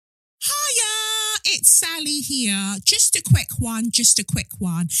it's Sally here. Just a quick one.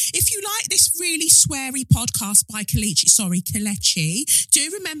 If you like this really sweary podcast by Kelechi, do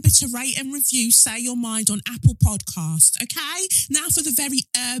remember to rate and review Say Your Mind on Apple Podcast, okay? Now for the very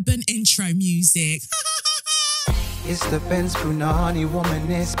urban intro music. It's the Benz Brunani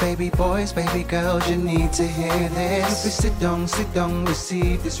womanist, baby boys, baby girls, you need to hear this. Sit down,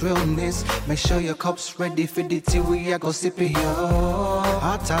 receive this realness. Make sure your cup's ready for the tea, we are go sip it, yo.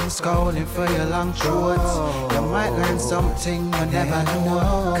 Hard time scrolling for your long shorts. You might learn something you never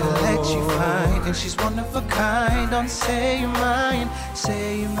know. Collect you fine, and she's one of a kind. Don't say you're mine,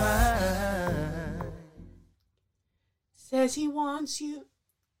 say you're mine. Says he wants you,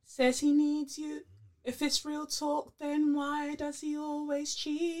 says he needs you. If it's real talk, then why does he always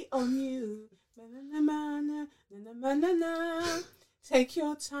cheat on you? Take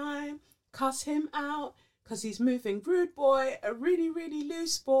your time, cuss him out, 'cause he's moving rude boy, a really, really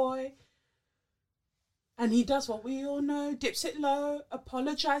loose boy. And he does what we all know, dips it low,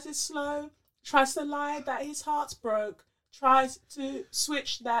 apologizes slow, tries to lie that his heart's broke, tries to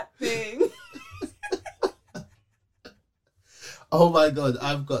switch that thing. Oh my God,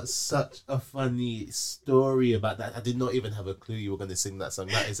 I've got such a funny story about that. I did not even have a clue you were going to sing that song.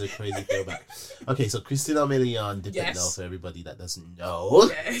 That is a crazy throwback. Okay, so Christina Milian did it know for everybody that doesn't know.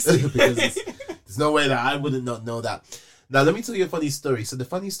 Yes. Because there's no way that I wouldn't not know that. Now, let me tell you a funny story. So the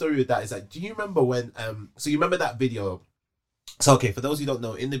funny story with that is that, do you remember when, so you remember that video? So, okay, for those who don't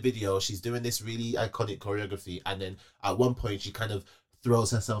know, in the video, she's doing this really iconic choreography. And then at one point, she kind of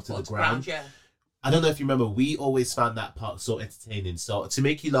throws herself to the ground. Yeah. I don't know if you remember, we always found that part so entertaining. So to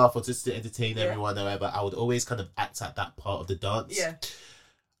make you laugh or just to entertain everyone or whatever, I would always kind of act at that part of the dance. Yeah.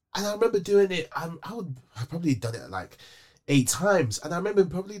 And I remember doing it, I probably done it like 8 times. And I remember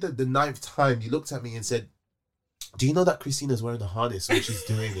probably the 9th time you looked at me and said, do you know that Christina's wearing a harness when she's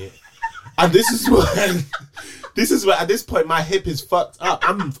doing it? And this is where at this point my hip is fucked up.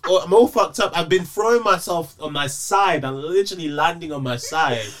 I'm all fucked up. I've been throwing myself on my side. I'm literally landing on my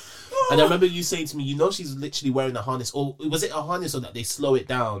side. And I remember you saying to me, you know, she's literally wearing a harness. Or was it a harness or that they slow it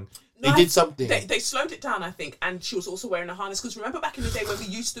down? They did something. They slowed it down, I think. And she was also wearing a harness. Because remember back in the day when we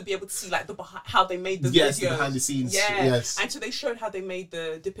used to be able to see like how they made the videos. Yes, behind the scenes. Yeah. Yes. And so they showed how they made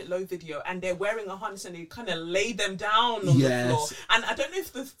the Dip It Low video. And they're wearing a harness and they kind of lay them down on the floor. And I don't know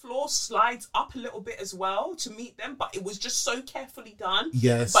if the floor slides up a little bit as well to meet them. But it was just so carefully done.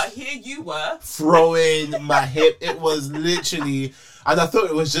 Yes. But here you were. Throwing my hip. It was literally... And I thought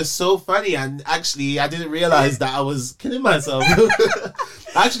it was just so funny. And actually, I didn't realise that I was killing myself.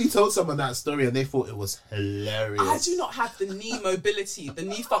 I actually told someone that story and they thought it was hilarious. I do not have the knee mobility, the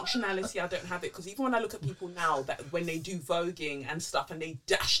knee functionality. I don't have it. Because even when I look at people now, that when they do voguing and stuff and they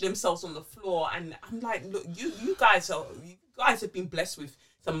dash themselves on the floor, and I'm like, look, you guys have been blessed with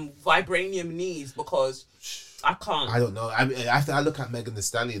some vibranium knees, because I can't. I don't know. I look at Megan Thee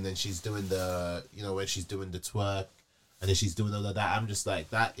Stallion and she's doing the, you know, when she's doing the twerk. And then she's doing all of that. I'm just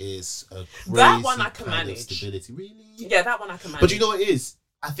like, that is a crazy that one I can kind manage. Of stability. Really? Yeah, that one I can manage. But you know what it is?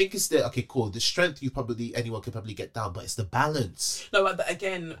 I think it's okay, cool. The strength anyone could probably get down, but it's the balance. No, but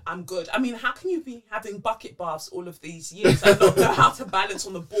again, I'm good. I mean, how can you be having bucket baths all of these years and not know how to balance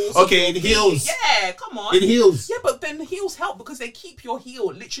on the balls? Okay, in heels. Yeah, come on. In heels. Yeah, but then heels help because they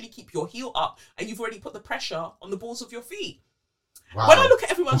literally keep your heel up, and you've already put the pressure on the balls of your feet. Wow. When I look at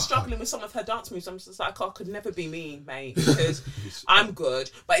everyone struggling with some of her dance moves, I'm just like, I could never be me, mate, because I'm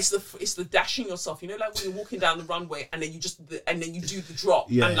good. But it's the dashing yourself, you know, like when you're walking down the runway and then you do the drop.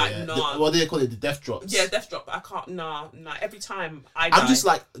 Yeah, I'm like, nah. What do they call it? The death drops. Yeah, death drop. I can't. Nah. Every time I'm just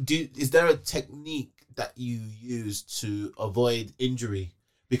like, is there a technique that you use to avoid injury?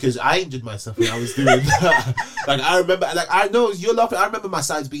 Because I injured myself when I was doing that. Like, I remember, like, I know you're laughing. I remember my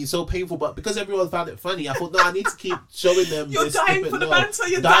sides being so painful, but because everyone found it funny, I thought, no, I need to keep showing them. You're dying for the banter.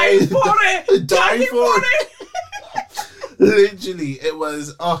 You're dying for it. Dying for it. Literally, it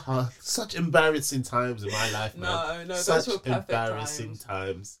was such embarrassing times in my life, man. No, such those were perfect embarrassing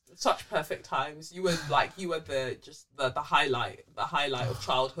times. Such perfect times. You were the highlight of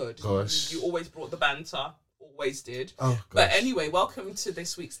childhood. Gosh. You always brought the banter. Always did. Oh, but anyway, welcome to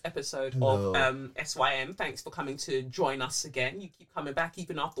this week's episode of SYM. Thanks for coming to join us again. You keep coming back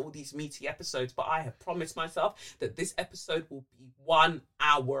even after all these meaty episodes, but I have promised myself that this episode will be 1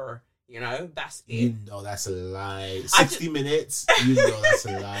 hour. You know, that's it. You know that's a lie. 60 minutes, you know that's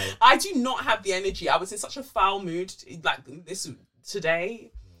a lie. I do not have the energy. I was in such a foul mood like this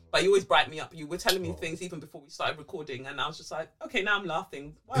today. But you always brighten me up. You were telling me things even before we started recording, and I was just like, okay, now I'm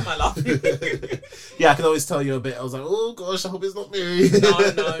laughing. Why am I laughing? Yeah, I can always tell you a bit. I was like, oh gosh, I hope it's not me.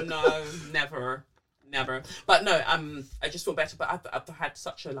 No, never. But no, I just feel better. But I've had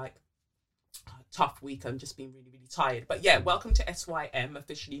such a tough week. I'm just being really, really tired. But yeah, welcome to SYM,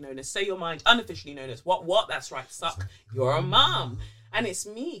 officially known as Say Your Mind, unofficially known as What? That's right, suck your mum. And it's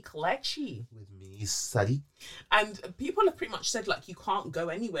me, Kelechi. With me, Sadie. And people have pretty much said, like, you can't go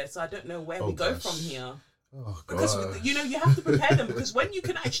anywhere, so I don't know where we go from here. Oh, God. Because, you know, you have to prepare them, because when you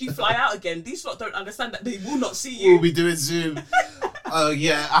can actually fly out again, these lot don't understand that they will not see you. We'll be doing Zoom. Oh,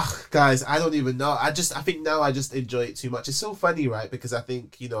 yeah. Guys, I don't even know. I think now I just enjoy it too much. It's so funny, right? Because I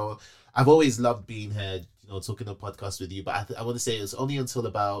think, you know, I've always loved being here, you know, talking on podcast with you. But I want to say it was only until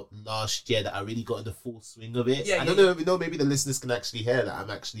about last year that I really got in the full swing of it. I don't know, you know, maybe the listeners can actually hear that I'm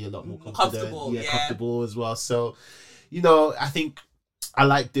actually a lot more comfortable as well. So, you know, I think I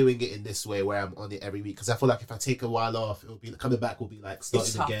like doing it in this way where I'm on it every week, because I feel like if I take a while off, it'll be coming back will be like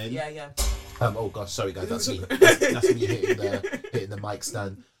starting again. Yeah. Oh gosh, sorry guys, that's me. That's me hitting the mic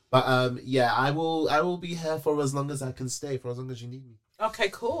stand. But yeah, I will be here for as long as I can stay, for as long as you need me. Okay,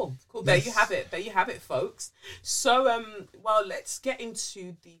 cool. There you have it, folks. So, well, let's get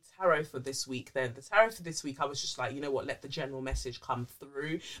into the tarot for this week then. The tarot for this week, I was just like, you know what, let the general message come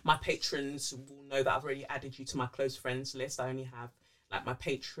through. My patrons will know that I've already added you to my close friends list. I only have like my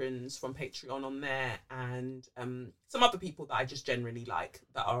patrons from Patreon on there, and some other people that I just generally like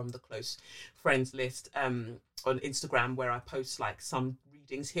that are on the close friends list on Instagram, where I post like some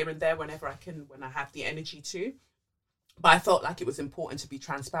readings here and there whenever I can, when I have the energy to. But I felt like it was important to be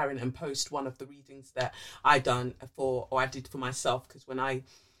transparent and post one of the readings that I did for myself, because when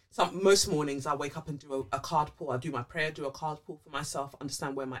most mornings I wake up and do a card pull. I do my prayer, do a card pull for myself,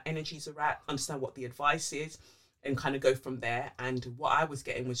 understand where my energies are at, understand what the advice is, and kind of go from there. And what I was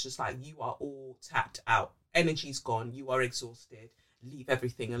getting was just like, you are all tapped out. Energy's gone. You are exhausted. Leave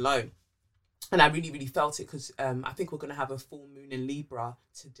everything alone. And I really, really felt it, because I think we're going to have a full moon in Libra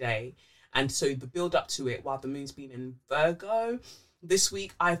today. And so the build up to it, while the moon's been in Virgo, this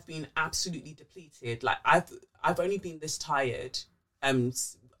week I've been absolutely depleted. Like I've only been this tired.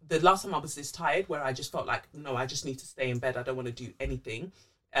 The last time I was this tired, where I just felt like, no, I just need to stay in bed. I don't want to do anything.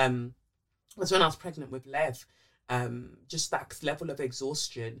 Was when I was pregnant with Lev. Just that level of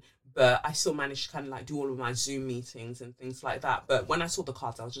exhaustion, but I still managed to kind of like do all of my Zoom meetings and things like that. But when I saw the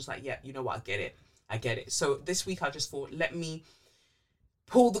cards, I was just like, yeah, you know what, I get it. So this week I just thought, let me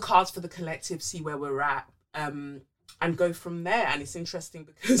pull the cards for the collective, see where we're at, and go from there. And it's interesting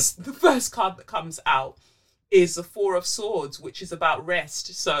because the first card that comes out is the Four of Swords, which is about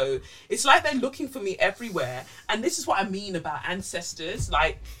rest. So it's like they're looking for me everywhere. And this is what I mean about ancestors.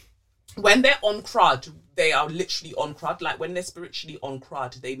 Like, when they're on crud, they are literally on crud. Like, when they're spiritually on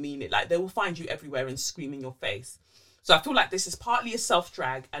crud, they mean it. Like, they will find you everywhere and scream in your face. So I feel like this is partly a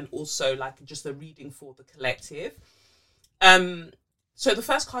self-drag and also like just a reading for the collective. So the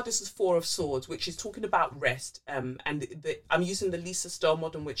first card is the Four of Swords, which is talking about rest. And I'm using the Lisa Stowe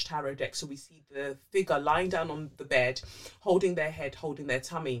Modern Witch Tarot deck. So we see the figure lying down on the bed, holding their head, holding their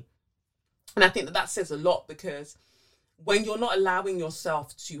tummy. And I think that says a lot, because when you're not allowing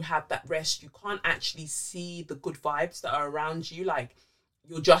yourself to have that rest, you can't actually see the good vibes that are around you. Like,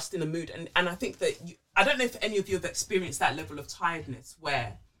 you're just in a mood. And I think that I don't know if any of you have experienced that level of tiredness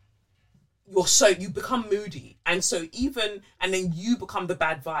where you become moody. And so and then you become the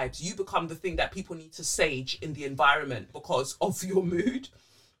bad vibes. You become the thing that people need to sage in the environment because of your mood.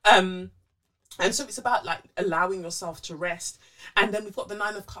 And so it's about like allowing yourself to rest. And then we've got the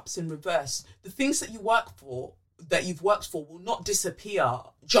Nine of Cups in reverse. The things that you've worked for will not disappear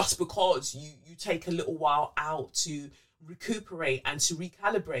just because you take a little while out to recuperate and to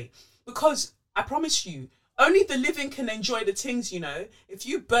recalibrate. Because I promise you, only the living can enjoy the things, you know. If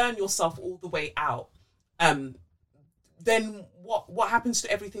you burn yourself all the way out, then what happens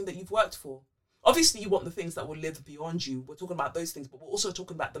to everything that you've worked for? Obviously, you want the things that will live beyond you. We're talking about those things, but we're also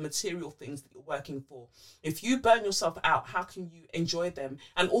talking about the material things that you're working for. If you burn yourself out, how can you enjoy them?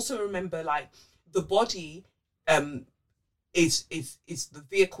 And also remember, like, the body is the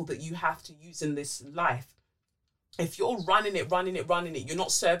vehicle that you have to use in this life. If you're running it, you're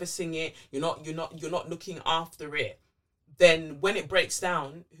not servicing it, you're not looking after it, then when it breaks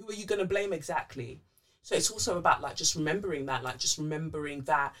down, who are you going to blame exactly? So it's also about like just remembering that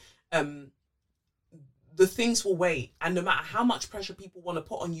the things will wait, and no matter how much pressure people want to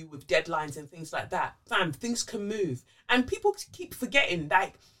put on you with deadlines and things like that, fam, things can move. And people keep forgetting,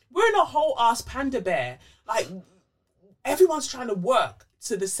 like, we're in a whole ass panda bear. Like, everyone's trying to work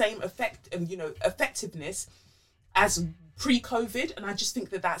to the same effect and, you know, effectiveness as pre-COVID, and I just think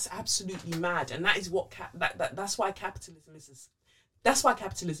that that's absolutely mad. And that is what that's why capitalism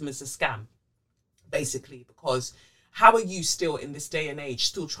is a scam, basically, because how are you still in this day and age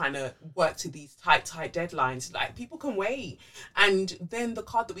still trying to work to these tight deadlines? Like, people can wait. And then the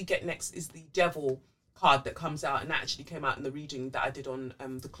card that we get next is the Devil card that comes out, and that actually came out in the reading that I did on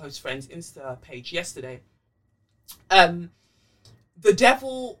the Close Friends Insta page yesterday. The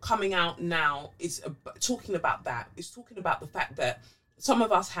Devil coming out now is talking about that. It's talking about the fact that some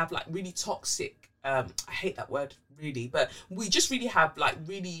of us have like really toxic, I hate that word really, but we just really have like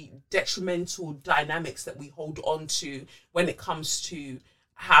really detrimental dynamics that we hold on to when it comes to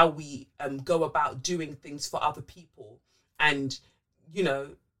how we go about doing things for other people. And, you know,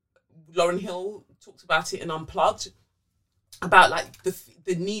 Lauryn Hill talked about it in Unplugged, about like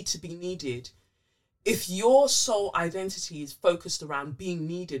the need to be needed. If your sole identity is focused around being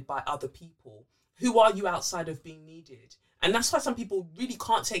needed by other people, who are you outside of being needed? And that's why some people really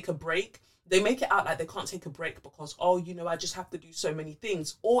can't take a break. They make it out like they can't take a break because, oh, you know, I just have to do so many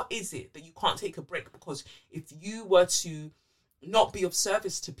things. Or is it that you can't take a break because if you were to not be of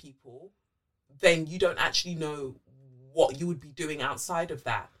service to people, then you don't actually know what you would be doing outside of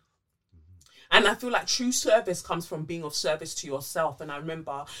that? And I feel like true service comes from being of service to yourself. And I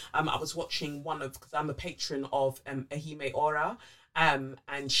remember I was watching because I'm a patron of Ehime Ora, and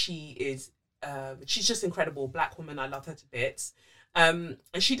she is she's just incredible, Black woman. I love her to bits. And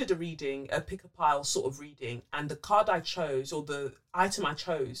she did a reading, a pick a pile sort of reading, and the card I chose, or the item I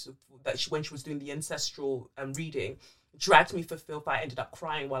chose that when she was doing the ancestral reading, dragged me for filth. I ended up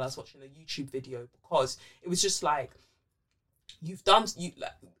crying while I was watching a YouTube video because it was just like,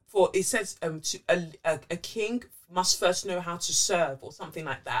 it says a king must first know how to serve, or something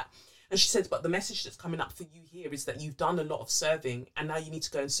like that. And she says, but the message that's coming up for you here is that you've done a lot of serving and now you need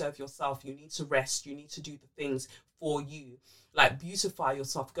to go and serve yourself. You need to rest. You need to do the things for you, like beautify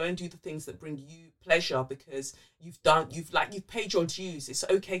yourself. Go and do the things that bring you pleasure because you've paid your dues. It's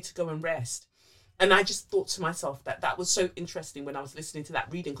okay to go and rest. And I just thought to myself that was so interesting when I was listening to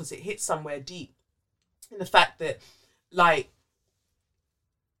that reading, because it hit somewhere deep in the fact that, like,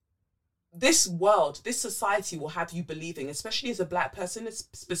 this world, this society will have you believing, especially as a Black person,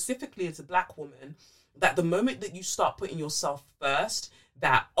 specifically as a Black woman, that the moment that you start putting yourself first,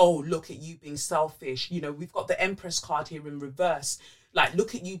 that, oh, look at you being selfish. You know, we've got the Empress card here in reverse. Like,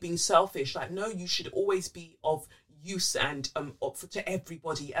 look at you being selfish. Like, no, you should always be of use and to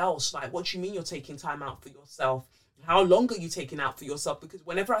everybody else. Like, what do you mean you're taking time out for yourself? How long are you taking out for yourself? Because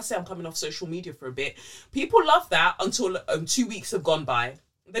whenever I say I'm coming off social media for a bit, people love that until 2 weeks have gone by.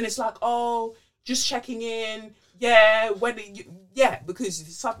 Then it's like, oh, just checking in. Yeah,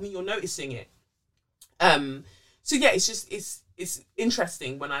 because suddenly you're noticing it. So yeah, it's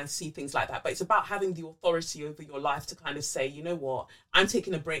interesting when I see things like that. But it's about having the authority over your life to kind of say, you know what, I'm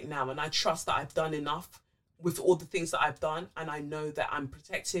taking a break now, and I trust that I've done enough with all the things that I've done, and I know that I'm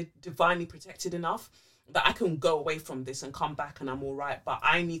protected, divinely protected enough, that I can go away from this and come back and I'm all right. But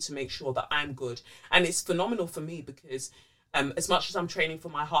I need to make sure that I'm good. And it's phenomenal for me because as much as I'm training for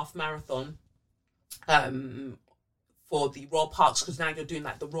my half marathon, for the Royal Parks, because now you're doing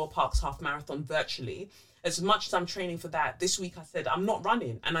like the Royal Parks half marathon virtually, as much as I'm training for that, this week I said I'm not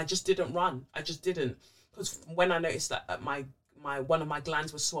running, and I just didn't run. I just didn't, because when I noticed that my one of my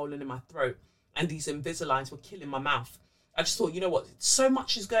glands was swollen in my throat and these Invisaligns were killing my mouth, I just thought, you know what, so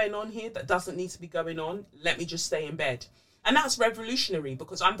much is going on here that doesn't need to be going on. Let me just stay in bed. And that's revolutionary,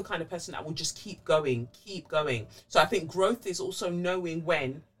 because I'm the kind of person that will just keep going. So I think growth is also knowing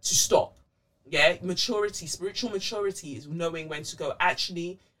when to stop. Yeah, maturity, spiritual maturity is knowing when to go,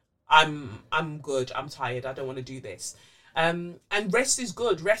 actually, I'm good, I'm tired, I don't want to do this. And rest is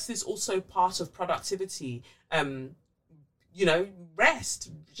good. Rest is also part of productivity. You know,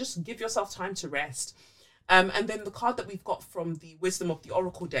 rest. Just give yourself time to rest. And then the card that we've got from the Wisdom of the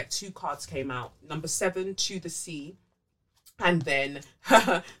Oracle deck, 2 cards came out. Number 7, To the Sea. And then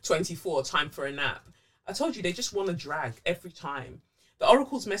 24, Time for a Nap. I told you, they just want to drag every time. The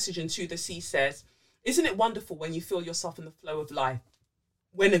Oracle's message in To the Sea says, isn't it wonderful when you feel yourself in the flow of life?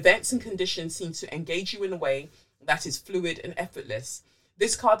 When events and conditions seem to engage you in a way that is fluid and effortless.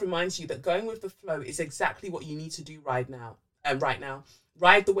 This card reminds you that going with the flow is exactly what you need to do right now.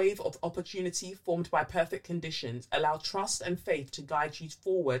 Ride the wave of opportunity formed by perfect conditions. Allow trust and faith to guide you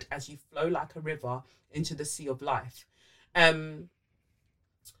forward as you flow like a river into the sea of life. And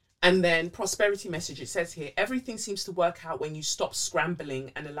then prosperity message, it says here, everything seems to work out when you stop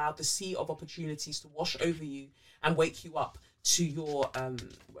scrambling and allow the sea of opportunities to wash over you and wake you up to your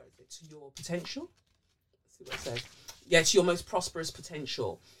to your potential. Let's see what it says. Yeah, to your most prosperous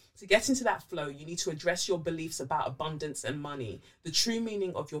potential. To get into that flow, you need to address your beliefs about abundance and money. The true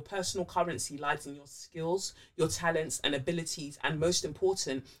meaning of your personal currency lies in your skills, your talents and abilities, and most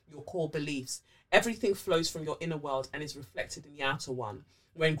important, your core beliefs. Everything flows from your inner world and is reflected in the outer one.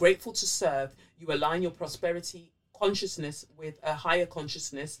 When grateful to serve, you align your prosperity consciousness with a higher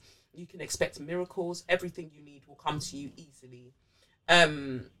consciousness. You can expect miracles. Everything you need will come to you easily.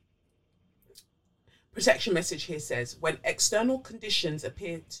 Protection message here says, when external conditions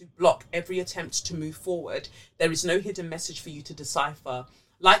appear to block every attempt to move forward, there is no hidden message for you to decipher.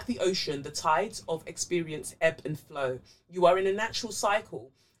 Like the ocean, the tides of experience ebb and flow. You are in a natural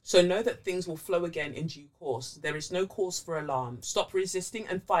cycle, so know that things will flow again in due course. There is no cause for alarm. Stop resisting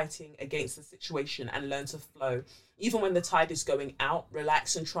and fighting against the situation and learn to flow. Even when the tide is going out,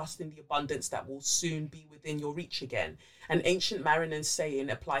 relax and trust in the abundance that will soon be within your reach again. An ancient mariner's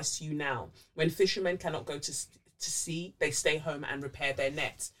saying applies to you now. When fishermen cannot go to sea, they stay home and repair their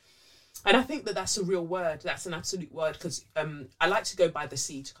nets. And I think that that's a real word. That's an absolute word, because I like to go by the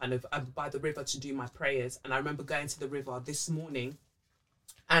sea to kind of, by the river to do my prayers. And I remember going to the river this morning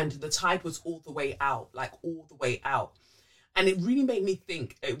and the tide was all the way out, like all the way out. And it really made me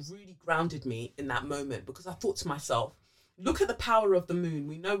think, it really grounded me in that moment, because I thought to myself, look at the power of the moon.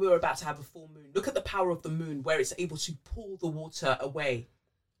 We know we're about to have a full moon. Look at the power of the moon, where it's able to pull the water away.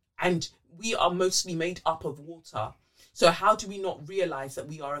 And we are mostly made up of water. So how do we not realize that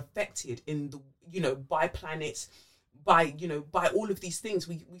we are affected in the, by planets, by all of these things?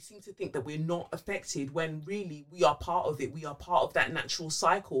 We seem to think that we're not affected when really we are part of it. We are part of that natural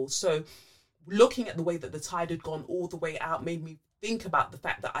cycle. So looking at the way that the tide had gone all the way out made me think about the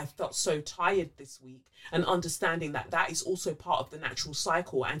fact that I felt so tired this week, and understanding that that is also part of the natural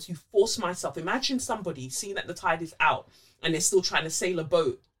cycle. And to force myself, imagine somebody seeing that the tide is out and they're still trying to sail a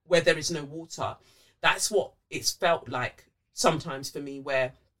boat where there is no water. That's what it's felt like sometimes for me,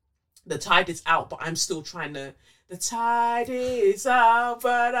 where the tide is out, but I'm still trying to, the tide is out,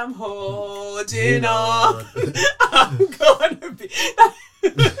 but I'm holding on. I'm going to be...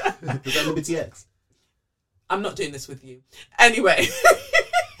 Is that Liberty X? I'm not doing this with you. Anyway.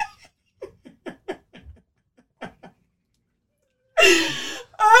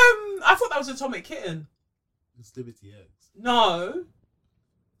 I thought that was Atomic Kitten. It's Liberty X. No.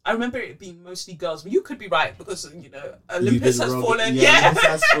 I remember it being mostly girls. But you could be right, because, Olympus has fallen. Yeah. Olympus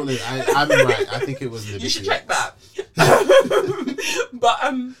has fallen. I'm right. I think it was Liberty You should check X. that.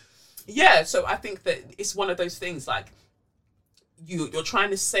 But, yeah, so I think that it's one of those things, like, you're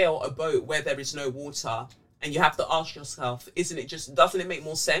trying to sail a boat where there is no water, and you have to ask yourself, doesn't it make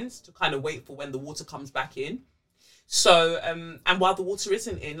more sense to kind of wait for when the water comes back in? So, and while the water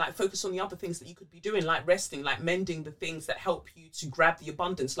isn't in, like, focus on the other things that you could be doing, like resting, like mending the things that help you to grab the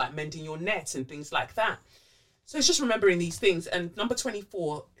abundance, like mending your net and things like that. So it's just remembering these things. And number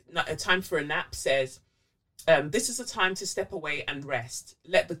 24, A Time for a Nap, says, this is a time to step away and rest.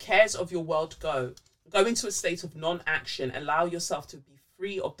 Let the cares of your world go. Go into a state of non-action. Allow yourself to be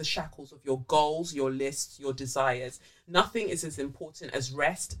free of the shackles of your goals, your lists, your desires. Nothing is as important as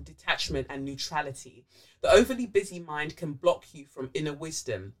rest, detachment, and neutrality. The overly busy mind can block you from inner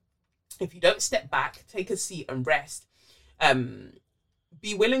wisdom. If you don't step back, take a seat and rest.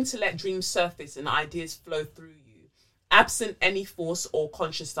 Be willing to let dreams surface and ideas flow through you. Absent any force or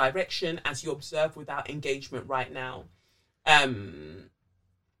conscious direction, as you observe without engagement right now.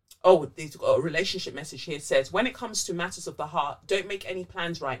 They've got a relationship message here. It says, when it comes to matters of the heart, don't make any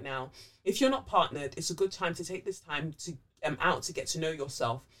plans right now. If you're not partnered, it's a good time to take this time to out to get to know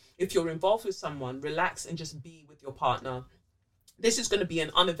yourself. If you're involved with someone, relax and just be with your partner. This is going to be an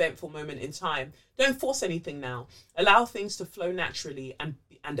uneventful moment in time. Don't force anything now. Allow things to flow naturally, and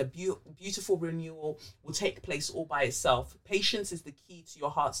a beautiful renewal will take place all by itself. Patience is the key to your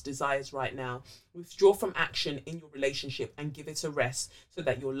heart's desires right now. Withdraw from action in your relationship and give it a rest so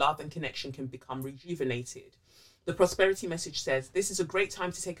that your love and connection can become rejuvenated. The prosperity message says, this is a great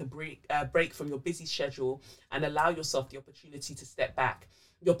time to take a break from your busy schedule and allow yourself the opportunity to step back.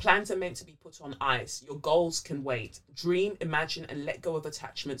 Your plans are meant to be put on ice. Your goals can wait. Dream, imagine, and let go of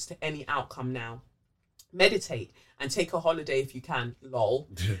attachments to any outcome now. Meditate and take a holiday if you can. Lol.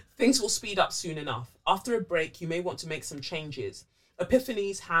 Things will speed up soon enough. After a break, you may want to make some changes.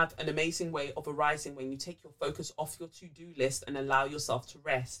 Epiphanies have an amazing way of arising when you take your focus off your to-do list and allow yourself to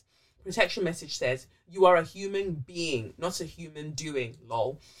rest. Protection message says, you are a human being, not a human doing.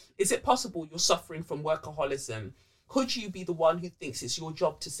 Lol. Is it possible you're suffering from workaholism? Could you be the one who thinks it's your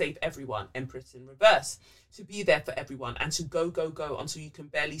job to save everyone? Empress in reverse. To be there for everyone and to go until you can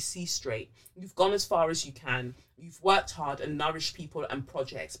barely see straight. You've gone as far as you can. You've worked hard and nourished people and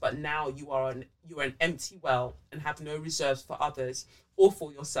projects, but now you are an empty well and have no reserves for others or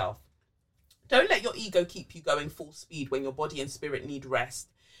for yourself. Don't let your ego keep you going full speed when your body and spirit need rest.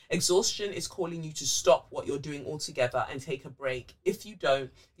 Exhaustion is calling you to stop what you're doing altogether and take a break. If you don't,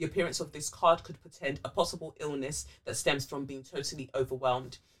 the appearance of this card could portend a possible illness that stems from being totally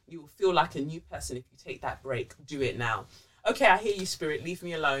overwhelmed. You will feel like a new person if you take that break. Do it now. Okay, I hear you, Spirit. Leave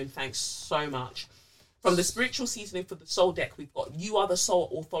me alone. Thanks so much. From the spiritual seasoning for the soul deck, we've got you are the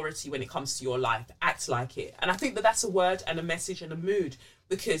sole authority when it comes to your life. Act like it. And I think that that's a word and a message and a mood,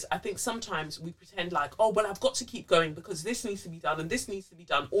 because I think sometimes we pretend like, oh, well, I've got to keep going because this needs to be done and this needs to be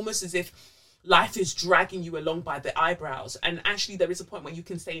done, almost as if life is dragging you along by the eyebrows. And actually, there is a point where you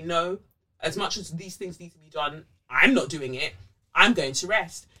can say, no, as much as these things need to be done, I'm not doing it. I'm going to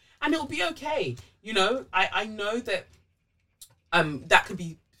rest. And it'll be okay. You know, I know that that could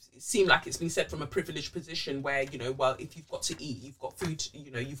seem like it's been said from a privileged position where, you know, well, if you've got to eat, you've got food, you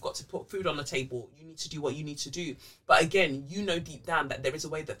know, you've got to put food on the table, you need to do what you need to do. But again, you know deep down that there is a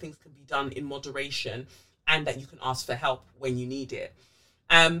way that things can be done in moderation and that you can ask for help when you need it.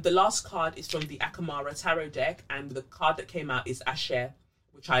 The last card is from the Akamara Tarot deck, and the card that came out is Asher,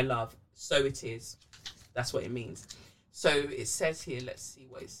 which I love. So it is. That's what it means. So it says here, let's see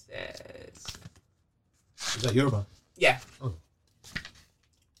what it says. Is that Yoruba? Yeah. Oh.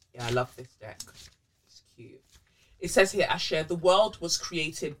 Yeah, I love this deck. It's cute. It says here, Asher, the world was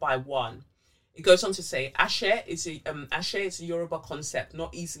created by one. It goes on to say, Asher is a Yoruba concept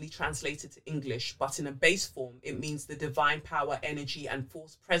not easily translated to English, but in a base form, it means the divine power, energy, and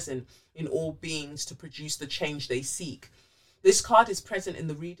force present in all beings to produce the change they seek. This card is present in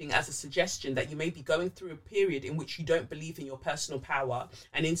the reading as a suggestion that you may be going through a period in which you don't believe in your personal power,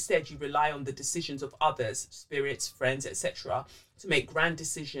 and instead you rely on the decisions of others, spirits, friends, etc., to make grand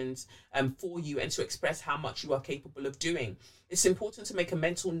decisions for you and to express how much you are capable of doing. It's important to make a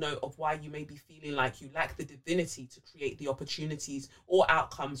mental note of why you may be feeling like you lack the divinity to create the opportunities or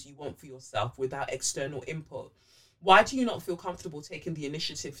outcomes you want for yourself without external input. Why do you not feel comfortable taking the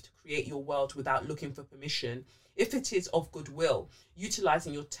initiative to create your world without looking for permission? If it is of goodwill,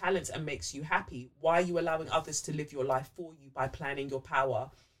 utilizing your talents and makes you happy, why are you allowing others to live your life for you by planning your power?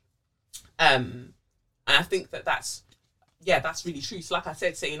 And I think that's really true. So like I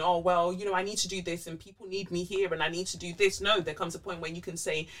said, saying, oh, well, you know, I need to do this and people need me here and I need to do this. No, there comes a point where you can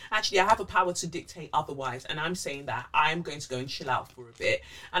say, actually, I have a power to dictate otherwise. And I'm saying that I'm going to go and chill out for a bit.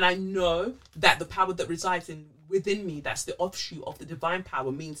 And I know that the power that resides within me, that's the offshoot of the divine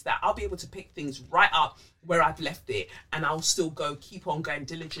power, means that I'll be able to pick things right up where I've left it. And I'll still keep on going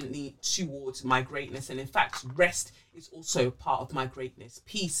diligently towards my greatness. And in fact, rest is also part of my greatness.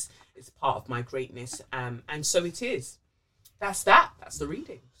 Peace is part of my greatness. And so it is. That's the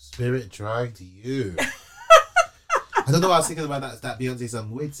reading. Spirit dragged you. I don't know what I was thinking about that Beyonce song.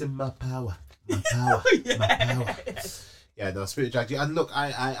 Wait in my power. My power. Yeah. My power. Yeah, no, Spirit dragged you. And look,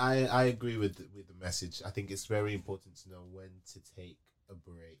 I agree with the message. I think it's very important to know when to take a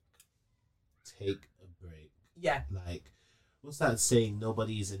break. Take a break. Yeah. Like, what's that saying?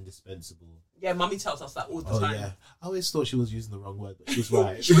 Nobody is indispensable. Yeah, Mummy tells us that all the time. Yeah. I always thought she was using the wrong word, but she was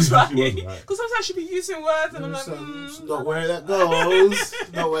right. She was right. Because sometimes she'd be using words and I'm like, not where that goes.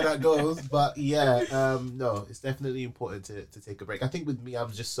 Not where that goes. But yeah, no, it's definitely important to take a break. I think with me,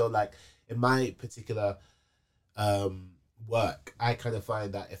 I'm just so like, in my particular work, I kind of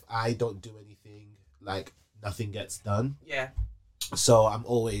find that if I don't do anything, like nothing gets done. Yeah. So I'm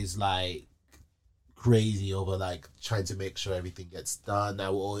always like crazy over like trying to make sure everything gets done.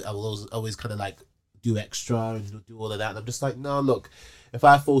 I will always kind of like do extra and do all of that. And I'm just like, no, look, if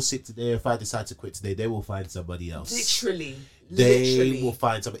I fall sick today, if I decide to quit today, they will find somebody else. Literally. They will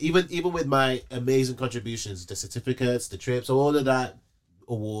find somebody. Even with my amazing contributions, the certificates, the trips, all of that,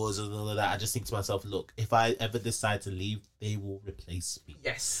 awards and all of that, I just think to myself, look, if I ever decide to leave, they will replace me.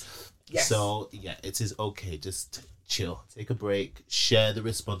 Yes. So yeah, it is okay. Just chill, take a break, share the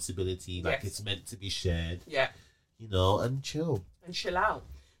responsibility like it's meant to be shared. Yeah. You know, and chill. And chill out.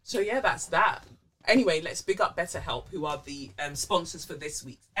 So yeah, that's that. Anyway, let's big up BetterHelp, who are the sponsors for this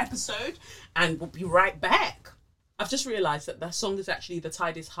week's episode, and we'll be right back. I've just realised that that song is actually The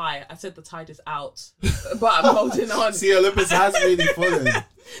Tide is High. I said The Tide is Out, but I'm holding on. See, Olympus has really fallen.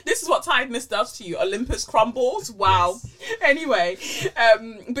 This is what tiredness does to you. Olympus crumbles. Wow. Yes. Anyway,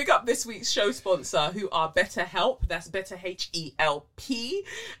 big up this week's show sponsor, who are BetterHelp. That's Better H-E-L-P.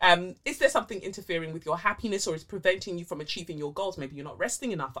 Is there something interfering with your happiness or is preventing you from achieving your goals? Maybe you're not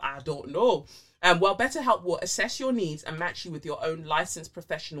resting enough. I don't know. Well, BetterHelp will assess your needs and match you with your own licensed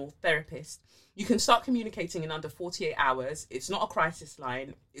professional therapist. You can start communicating in under 48 hours. It's not a crisis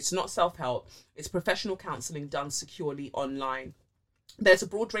line. It's not self-help. It's professional counselling done securely online. There's a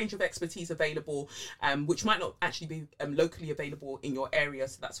broad range of expertise available, which might not actually be locally available in your area.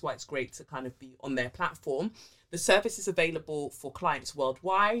 So that's why it's great to kind of be on their platform. The service is available for clients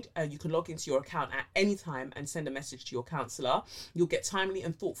worldwide. You can log into your account at any time and send a message to your counsellor. You'll get timely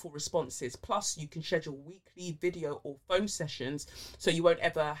and thoughtful responses. Plus, you can schedule weekly video or phone sessions, so you won't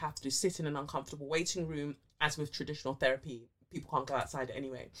ever have to sit in an uncomfortable waiting room, as with traditional therapy. People can't go outside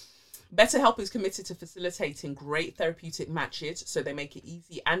anyway. BetterHelp is committed to facilitating great therapeutic matches, so they make it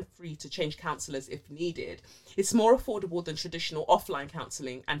easy and free to change counsellors if needed. It's more affordable than traditional offline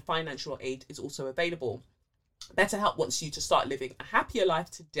counselling, and financial aid is also available. BetterHelp wants you to start living a happier life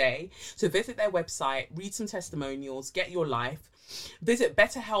today. So visit their website, read some testimonials, get your life. Visit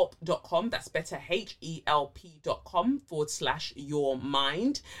betterhelp.com, that's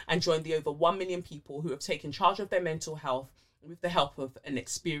betterhelp.com/yourmind, and join the over 1 million people who have taken charge of their mental health with the help of an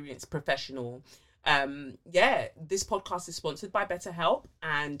experienced professional. This podcast is sponsored by BetterHelp,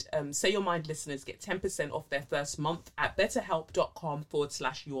 and Say Your Mind listeners get 10% off their first month at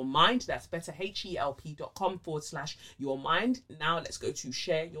betterhelp.com/yourmind. That's betterhelp.com/yourmind. Now let's go to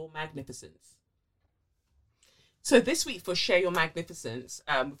Share Your Magnificence. So this week for Share Your Magnificence,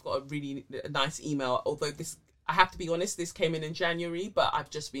 we've got a really nice email, although this, I have to be honest, this came in January, but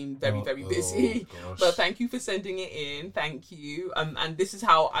I've just been very busy. But thank you for sending it in. Thank you. And this is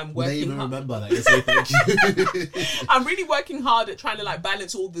how I'm working. They even remember that you say thank you. I'm really working hard at trying to like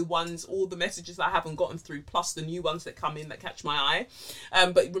balance all the messages that I haven't gotten through, plus the new ones that come in that catch my eye.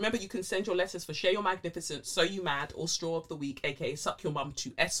 But remember, you can send your letters for Share Your Magnificence, So You Mad, or Straw of the Week, aka Suck Your Mum,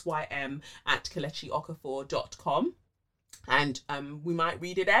 to sym@kelechiokafor.com. And we might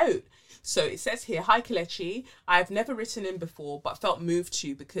read it out. So it says here, "Hi Kelechi, I've never written in before, but felt moved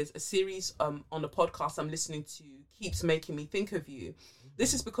to because a series on a podcast I'm listening to keeps making me think of you.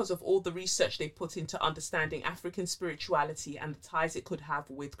 This is because of all the research they put into understanding African spirituality and the ties it could have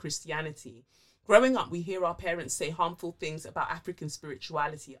with Christianity. Growing up, we hear our parents say harmful things about African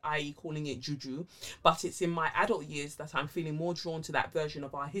spirituality, i.e. calling it juju, but it's in my adult years that I'm feeling more drawn to that version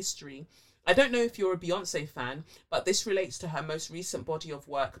of our history. I don't know if you're a Beyonce fan, but this relates to her most recent body of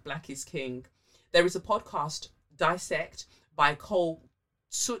work, Black is King. There is a podcast, Dissect, by Cole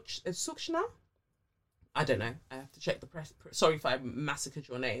Suchna? I don't know. I have to check the press. Sorry if I massacred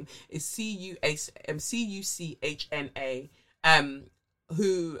your name. It's Cuchna,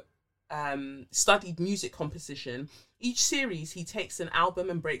 who studied music composition. Each series, he takes an album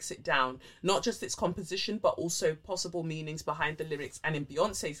and breaks it down, not just its composition, but also possible meanings behind the lyrics, and in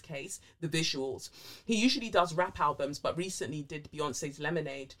Beyonce's case, the visuals. He usually does rap albums, but recently did Beyonce's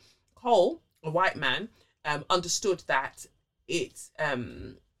Lemonade. Cole, a white man, understood that it's...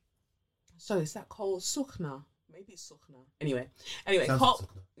 So is that Cole Suchna? Maybe it's Suchna. Anyway, Cole...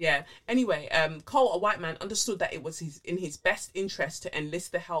 Yeah. Anyway, Cole, a white man, understood that it was in his best interest to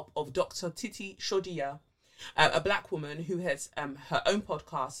enlist the help of Dr. Titi Shodia, a black woman who has her own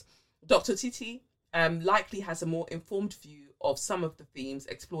podcast. Dr. Titi likely has a more informed view of some of the themes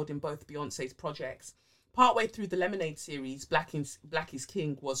explored in both Beyonce's projects. Partway through the Lemonade series, Black is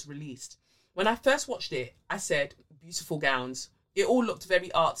King was released. When I first watched it, I said, beautiful gowns. It all looked very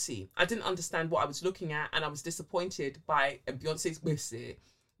artsy. I didn't understand what I was looking at, and I was disappointed by Beyonce's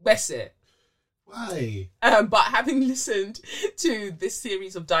Bessie. Why? But having listened to this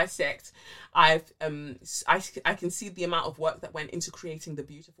series of Dissect, I can see the amount of work that went into creating the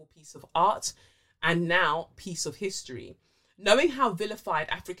beautiful piece of art and now piece of history. Knowing how vilified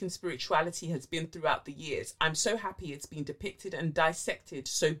African spirituality has been throughout the years, I'm so happy it's been depicted and dissected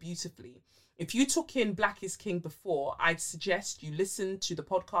so beautifully. If you took in Black is King before, I'd suggest you listen to the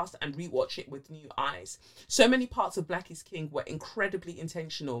podcast and rewatch it with new eyes. So many parts of Black is King were incredibly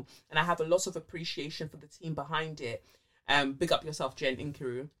intentional, and I have a lot of appreciation for the team behind it. Big up yourself, Jen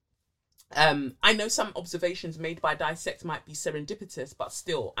Inkiru. I know some observations made by Dissect might be serendipitous, but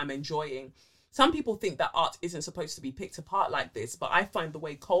still, I'm enjoying. Some people think that art isn't supposed to be picked apart like this, but I find the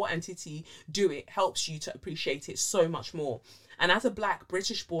way Cole and Titi do it helps you to appreciate it so much more. And as a black,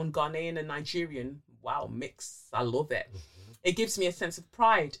 British-born Ghanaian and Nigerian, wow, mix, I love it. It gives me a sense of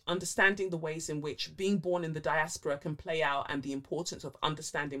pride, understanding the ways in which being born in the diaspora can play out, and the importance of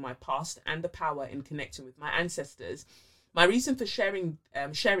understanding my past and the power in connecting with my ancestors. My reason for sharing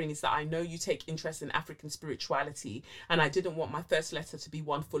is that I know you take interest in African spirituality, and I didn't want my first letter to be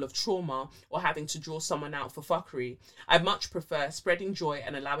one full of trauma or having to draw someone out for fuckery. I much prefer spreading joy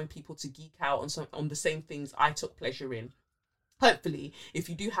and allowing people to geek out on the same things I took pleasure in. Hopefully, if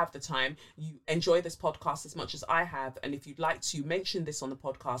you do have the time, you enjoy this podcast as much as I have. And if you'd like to mention this on the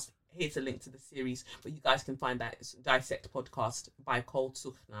podcast, here's a link to the series, but you guys can find that. It's Dissect Podcast by Cole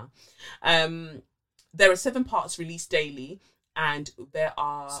Suchna. There are 7 parts released daily. and there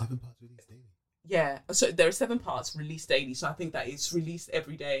are 7 parts released daily. Yeah, so there are 7 parts released daily. So I think that it's released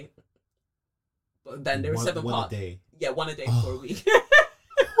every day. But then there are 7 one parts. A day. Yeah, one a day for a week.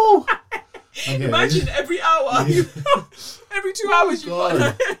 Okay. Imagine every hour, every 2 hours you've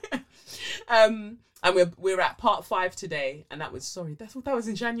got. And we're at part 5 today, and that was that was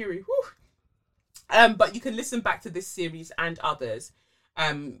in January. Whew. But you can listen back to this series and others.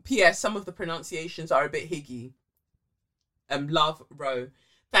 P.S. Some of the pronunciations are a bit higgy. Love, Ro.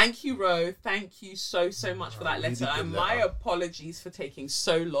 Thank you, Ro. Thank you so much for that letter. And my apologies for taking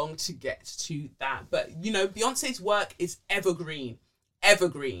so long to get to that. But, you know, Beyonce's work is evergreen.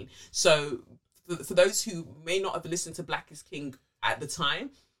 Evergreen. So for those who may not have listened to Black is King at the time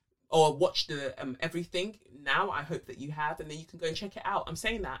or watched the everything now, I hope that you have. And then you can go and check it out. I'm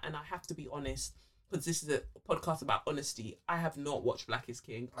saying that, and I have to be honest, because this is a podcast about honesty. I have not watched Black is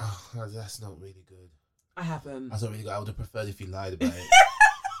King. Oh, that's not really good. I haven't. That's not really good. I would have preferred if you lied about it.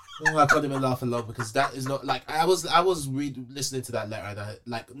 I can't even laugh along because that is not like I was listening to that letter and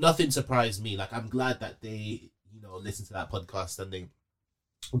like nothing surprised me. Like I'm glad that they listened to that podcast and they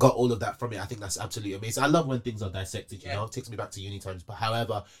got all of that from it. I think that's absolutely amazing. I love when things are dissected. You know, it takes me back to uni times. But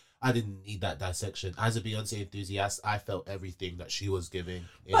however, I didn't need that dissection. As a Beyonce enthusiast, I felt everything that she was giving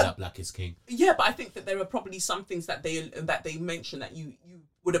in that Black is King. Yeah, but I think that there are probably some things that they mentioned that you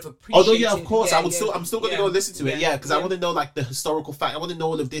would have appreciated. Although, yeah, of course, I'm still going to go listen to it, because I want to know like the historical fact. I want to know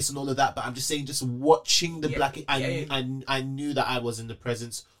all of this and all of that. But I'm just saying, just watching the I knew that I was in the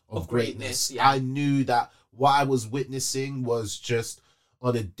presence of greatness. I knew that what I was witnessing was just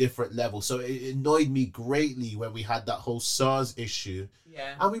on a different level. So it annoyed me greatly when we had that whole SARS issue.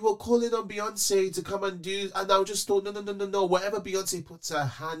 Yeah. And we were calling on Beyonce to come and do, and I just thought, no. Whatever Beyonce puts her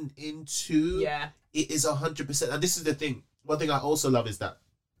hand into, it is 100%. And this is the thing. One thing I also love is that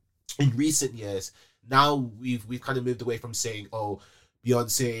in recent years, now we've kind of moved away from saying, oh,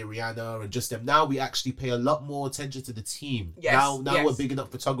 Beyonce, Rihanna, and just them. Now we actually pay a lot more attention to the team. Now we're bigging up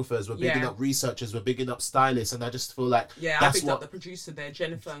photographers, we're bigging up researchers, we're bigging up stylists, and I just feel like I picked up the producer there,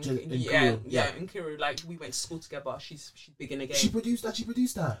 Jennifer and Kiru. Like we went to school together. She's big in the game. She produced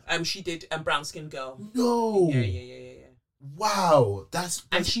that. She did Brown Skin Girl. No. Yeah. Wow, that's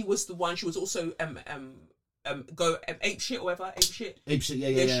and she was the one. She was also Ape Shit or whatever. Ape Shit.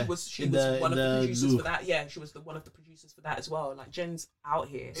 Yeah. She was one of the producers for that. Yeah, she was one of the producers for that as well. Like Jen's out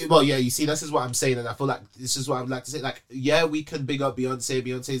here. Well, yeah, you see, this is what I'm saying, and I feel like this is what I'd like to say. Like, yeah, we can big up Beyonce.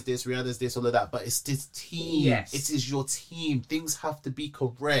 Beyonce's this, Rihanna's this, all of that, but it's this team. Yes, it is your team. Things have to be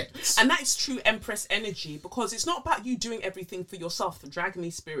correct, and that is true Empress energy, because it's not about you doing everything for yourself. The Drag Me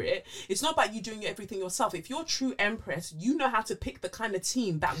spirit. It's not about you doing everything yourself. If you're true Empress, you know how to pick the kind of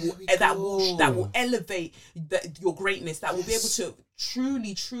team that will elevate your greatness, that will be able to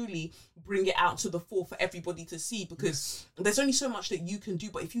truly bring it out to the fore for everybody to see, because there's only so much that you can do,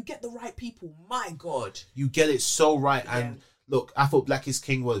 but if you get the right people, my God, you get it so right. And look, I thought Black is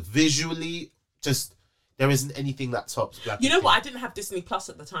King was visually just, there isn't anything that tops Black is King. You know what, I didn't have Disney Plus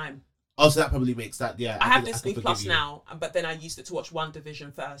at the time. Oh, so that probably makes that, I have Disney Plus now, but then I used it to watch One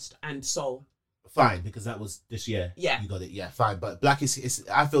Division first and Soul. Fine, because that was this year. Yeah, you got it. Yeah, fine. But Black is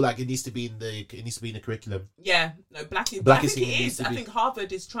I feel like it needs to be in the curriculum. Yeah, no, Black is. I think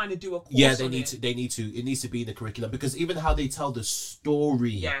Harvard is trying to do a course. Yeah, they need to. It needs to be in the curriculum, because even how they tell the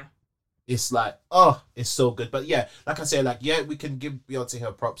story. Yeah. It's like, it's so good. But yeah, like I say, we can give Beyonce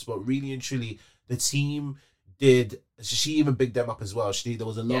her props, but really and truly, the team did. She even bigged them up as well. There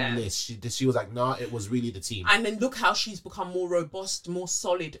was a long list. She was like, nah, it was really the team. And then look how she's become more robust, more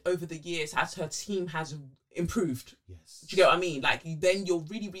solid over the years as her team has improved. Yes. Do you get what I mean? Like, then you're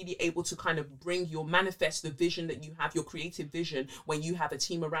really able to kind of manifest the vision that you have, your creative vision, when you have a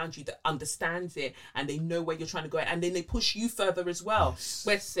team around you that understands it and they know where you're trying to go, and then they push you further as well.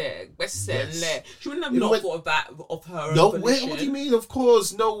 Yes. She wouldn't have not thought of that, of her No way. What do you mean? Of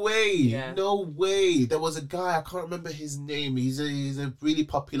course. No way. Yeah. No way. There was a guy, I can't remember his name. He's a really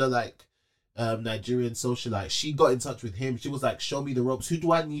popular, Nigerian socialite. She got in touch with him. She was like, show me the ropes. Who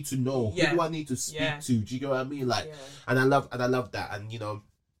do I need to know? Who do I need to speak to? Do you get what I mean? And I love that. And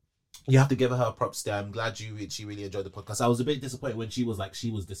you have to give her props there. I'm glad she really enjoyed the podcast. I was a bit disappointed when she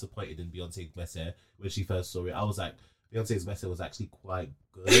was disappointed in Beyonce's Messer when she first saw it. I was like, Beyonce's Messer was actually quite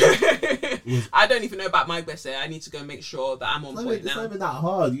good. I don't even know about my Messer. I need to go and make sure that I'm on point now. It's not even that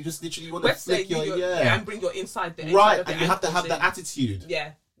hard. You just literally want to flick your and bring your inside the right, and you have to have the attitude.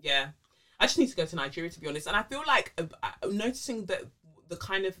 Yeah. I just need to go to Nigeria, to be honest. And I feel like noticing that the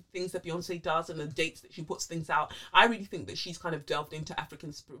kind of things that Beyonce does and the dates that she puts things out, I really think that she's kind of delved into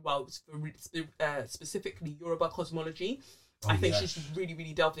African, specifically Yoruba cosmology. I think she's really,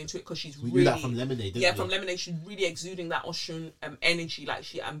 really delved into it because she's we really knew that from Lemonade, didn't we? from Lemonade. She's really exuding that Austrian energy. Like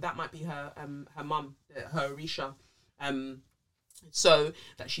that might be her mum, her Orisha, so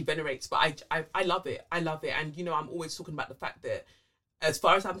that she venerates. But I love it. I love it. And I'm always talking about the fact that, as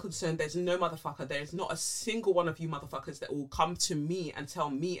far as I'm concerned, there's no motherfucker. There's not a single one of you motherfuckers that will come to me and tell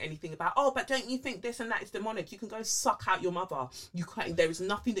me anything about, oh, but don't you think this and that is demonic? You can go suck out your mother. You can't. There is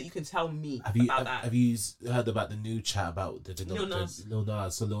nothing that you can tell me about that. Have you heard about the new chat about the Lil Nas? Lil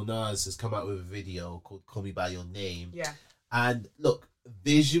Nas. So Lil Nas has come out with a video called "Call Me by Your Name." Yeah. And look,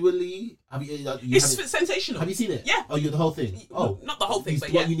 visually, it's sensational. Have you seen it? Yeah. Oh, the whole thing. Oh, not the whole thing,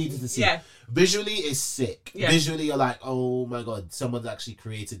 but what you needed to see. Yeah. Visually, it's sick. Yeah. Visually, you're like, oh my god, someone's actually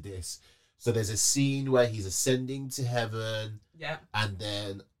created this. So there's a scene where he's ascending to heaven. Yeah. And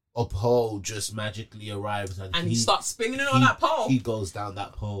then a pole just magically arrives, and he starts spinning on that pole. He goes down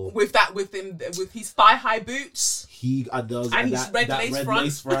that pole with his thigh-high boots. His red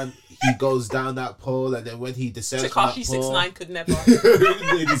lace front. He goes down that pole, and then when he descends from that pole, 6ix9ine could never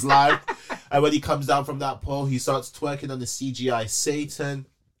in his life. And when he comes down from that pole, he starts twerking on the CGI Satan,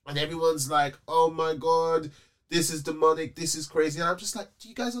 and everyone's like, "Oh my god, this is demonic, this is crazy." And I'm just like, do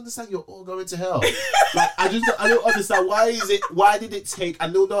you guys understand? You're all going to hell. Like, I don't understand. Why did it take?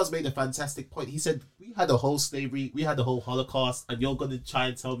 And Lil Nas made a fantastic point. He said, we had a whole slavery, we had the whole Holocaust, and you're going to try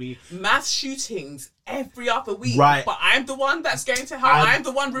and tell me mass shootings every other week. Right. But I'm the one that's going to hell. I'm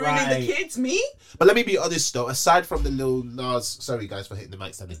the one ruining the kids. Me? But let me be honest though, aside from the Lil Nas, sorry guys for hitting the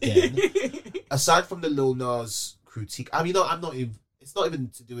mic stand again. Aside from the Lil Nas critique, I mean, no, I'm not even. It's not even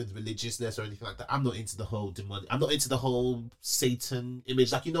to do with religiousness or anything like that. I'm not into the whole demonic. I'm not into the whole Satan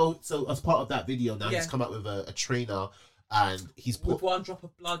image. Like, so as part of that video now, he's come out with a trainer, and he's put with one drop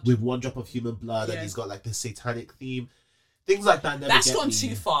of blood. With one drop of human blood, and he's got like the satanic theme. Things like that never That's gone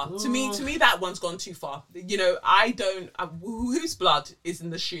too far. To me, that one's gone too far. I don't... whose blood is in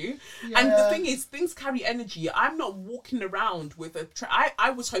the shoe? Yeah. And the thing is, things carry energy. I'm not walking around with a...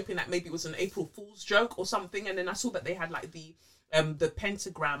 I was hoping that maybe it was an April Fool's joke or something, and then I saw that they had like the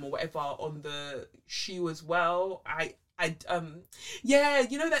pentagram or whatever on the shoe as well. That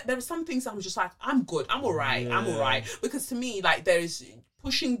there are some things I'm just like, I'm good, I'm all right, because to me, like, there is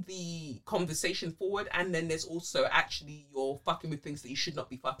pushing the conversation forward, and then there's also actually you're fucking with things that you should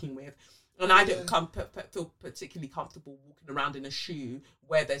not be fucking with. And I don't feel particularly comfortable walking around in a shoe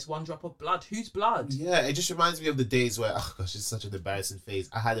where there's one drop of blood. Whose blood? Yeah, it just reminds me of the days where, oh gosh, it's such an embarrassing phase.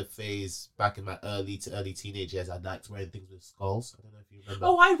 I had a phase back in my early teenage years. I liked wearing things with skulls. I don't know if you remember.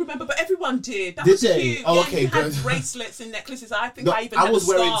 Oh, I remember, but everyone did. That was cute. Oh, okay, good. Had bracelets and necklaces. I think I even had a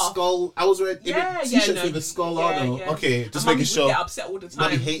scarf. I was wearing t-shirts with a skull on. Yeah. Okay, just making sure. Get upset all the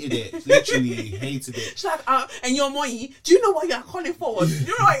time. Mommy hated it. Literally hated it. She's like, and your mommy, do you know what you're calling for?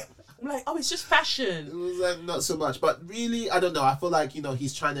 You're like. I'm like, oh, it's just fashion. It was like, not so much, but really, I don't know. I feel like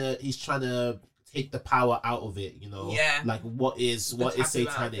he's trying to take the power out of it. Yeah. Like what is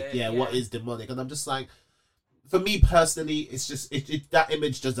satanic? Yeah, what is demonic? And I'm just like, for me personally, it's just that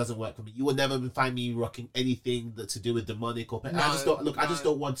image just doesn't work for me. You will never find me rocking anything to do with demonic or. I just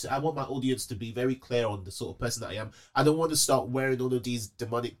don't want to. I want my audience to be very clear on the sort of person that I am. I don't want to start wearing all of these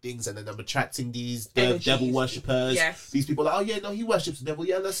demonic things and then I'm attracting these devil worshippers. Yes. These people are like, oh yeah, no, he worships the devil.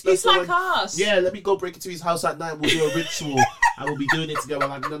 Yeah, let's He's like us. Yeah, let me go break into his house at night. We'll do a ritual and we'll be doing it together.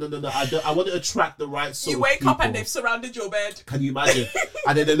 I'm like, no. I want to attract the right sort. You wake up and they've surrounded your bed. Can you imagine?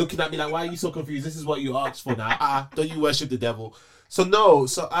 And then they're looking at me like, why are you so confused? This is what you asked for now. Don't you worship the devil? I'm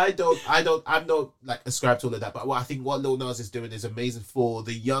not like ascribed to all of that, but I think what Lil Nas is doing is amazing for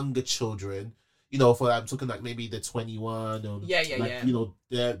the younger children. I'm talking like maybe the 21 or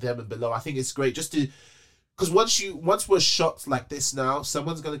them and below. I think it's great just to, because once we're shocked like this now,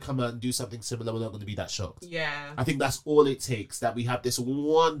 someone's gonna come out and do something similar. We're not gonna be that shocked. Yeah, I think that's all it takes. That we have this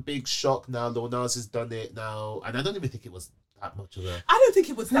one big shock now. Lil Nas has done it now, and I don't even think it was that much of a. I don't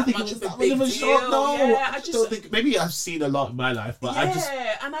think it was that much of a big deal. Shock. No, yeah, I just don't think. Maybe I've seen a lot in my life, but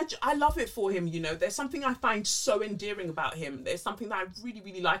I love it for him. There's something I find so endearing about him. There's something that I really,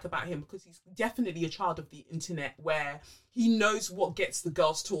 really like about him because he's definitely a child of the internet where he knows what gets the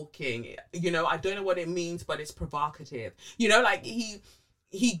girls talking. I don't know what it means, but it's provocative. Like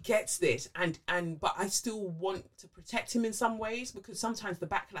he gets this but I still want to protect him in some ways because sometimes the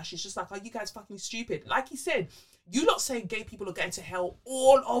backlash is just like, are you guys fucking stupid? Like he said, you lot say gay people are going to hell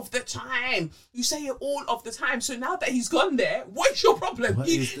all of the time. You say it all of the time. So now that he's gone there, what's your problem? And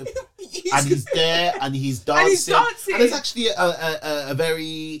he's there and he's dancing. And it's actually a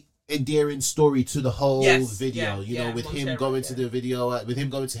very endearing story to the whole video, with him going to the video, with him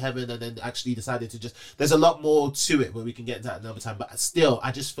going to heaven and then actually decided to just, there's a lot more to it where we can get into that another time, but still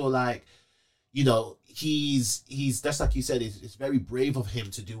I just feel like he's just like you said, it's very brave of him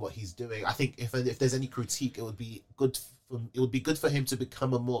to do what he's doing. I think if there's any critique, it would be good for him to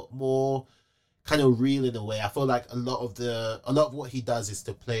become a more kind of real in a way. I feel like a lot of what he does is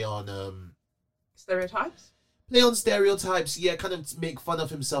to play on stereotypes. Yeah, kind of make fun of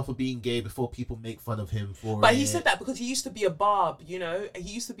himself for being gay before people make fun of him for But he said that because he used to be a barb, you know? He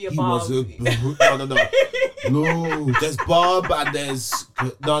used to be a Was barb. No, there's Bob and there's...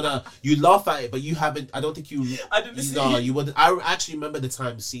 No. You laugh at it, but you haven't... I don't think you... I didn't see No, it. you wouldn't... I actually remember the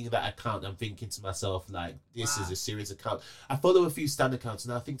time seeing that account and thinking to myself, like, this is a serious account. I follow a few stan accounts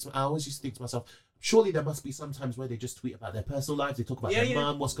and I always used to think to myself, surely there must be some times where they just tweet about their personal lives. They talk about their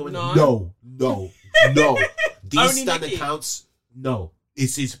mum, what's going on. No. These Only stan Nikki. accounts, no.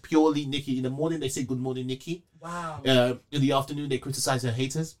 It is purely Nikki. In the morning, they say, good morning, Nikki. Wow. In the afternoon, they criticize her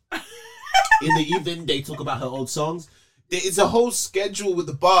haters. In the evening, they talk about her old songs. It's a whole schedule with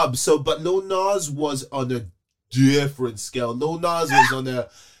the Barb. But Lil Nas was on a different scale. Lil Nas was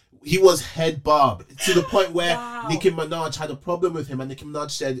he was head Barb to the point where Nicki Minaj had a problem with him, and Nicki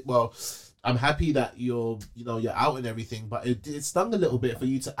Minaj said, well, I'm happy that you're out and everything, but it stung a little bit for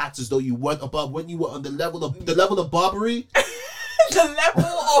you to act as though you weren't above when you were on the level of Barbery. The level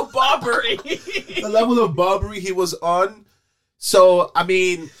of Barbery. The level of Barbery he was on. So I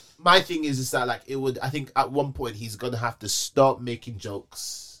mean, my thing is that like I think at one point he's gonna have to stop making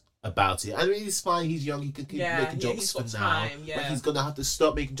jokes about it. I mean, it's fine. He's young. He can keep making jokes for now. But he's gonna have to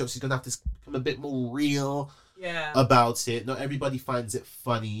stop making jokes. He's gonna have to become a bit more real. About it. Not everybody finds it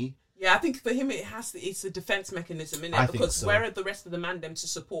funny. Yeah, I think for him it's a defense mechanism, isn't it? Because where are the rest of the mandem to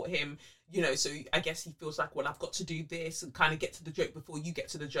support him? You know, so I guess he feels like, well, I've got to do this and kind of get to the joke before you get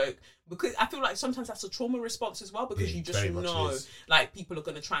to the joke. Because I feel like sometimes that's a trauma response as well, because you just know, like, people are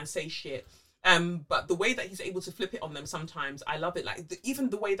going to try and say shit. But the way that he's able to flip it on them sometimes, I love it. Like even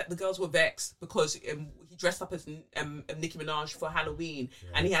the way that the girls were vexed because he dressed up as Nicki Minaj for Halloween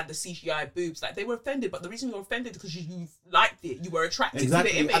and he had the CGI boobs. Like they were offended, but the reason you're offended is because you liked it. You were attracted to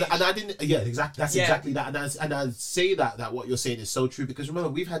the image. And I didn't. Yeah, exactly. That's exactly that. And I say that what you're saying is so true, because remember,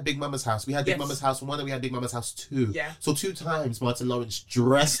 we've had Big Mama's House. We had Big Mama's House 1 and we had Big Mama's House 2. Yeah. So 2 times Martin Lawrence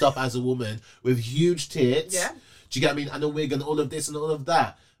dressed up as a woman with huge tits. Yeah. Do you get what I mean? And a wig and all of this and all of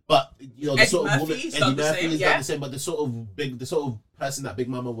that. But you know, the sort of woman Eddie Murphy is done the same, but the sort of person that Big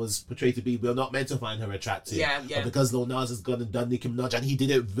Mama was portrayed to be, we're not meant to find her attractive. Yeah. But because Lil Nas has gone and done Nicki Minaj, and he did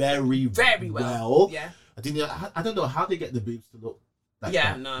it very well. Yeah. I don't know how they get the boobs to look like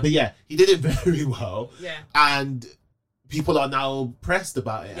that. No. But yeah, he did it very well. Yeah. And people are now pressed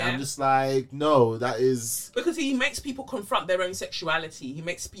about it. Yeah. I'm just like, no, that is... Because he makes people confront their own sexuality. He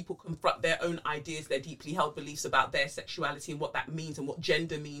makes people confront their own ideas, their deeply held beliefs about their sexuality and what that means and what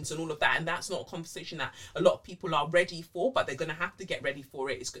gender means and all of that. And that's not a conversation that a lot of people are ready for, but they're going to have to get ready for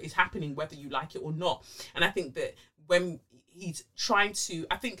it. It's happening whether you like it or not. And I think that when he's trying to...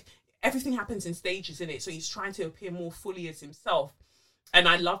 I think everything happens in stages, innit? So he's trying to appear more fully as himself. And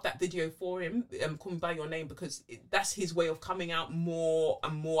I love that video for him, Call Me By Your Name, because that's his way of coming out more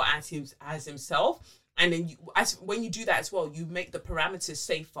and more as himself. And then when you do that as well, you make the parameters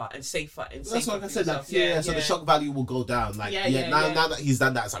safer and safer and safer. That's what I said. So the shock value will go down. Like, now that he's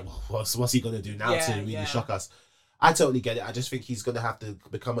done that, it's like, what's he going to do now to really shock us? I totally get it. I just think he's going to have to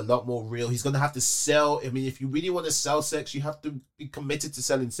become a lot more real. He's going to have to sell. I mean, if you really want to sell sex, you have to be committed to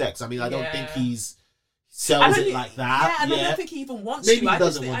selling sex. I mean, I don't think he's... sells it like that. Yeah, and I don't think he even wants Maybe to. He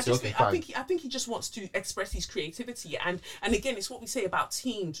doesn't want to. I think he just wants to express his creativity. And again, it's what we say about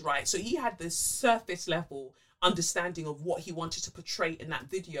teams, right? So he had this surface level understanding of what he wanted to portray in that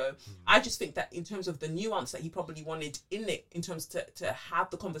video. I just think that in terms of the nuance that he probably wanted in it, in terms to have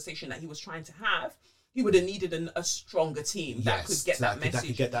the conversation that he was trying to have, he would have needed a stronger team that could get that message. That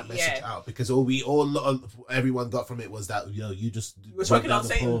could get that message out, because everyone got from it was that you just were talking down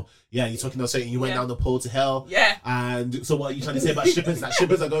the pole. Yeah, you're talking about Satan. You went down the pole to hell. Yeah. And so what are you trying to say about shippers? That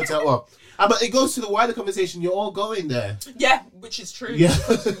shippers are going to hell? Well, but it goes to the wider conversation. You're all going there. Yeah, which is true. Yeah.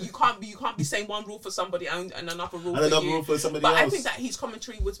 You can't be saying one rule for somebody and another rule for you. Rule for somebody else. But I think that his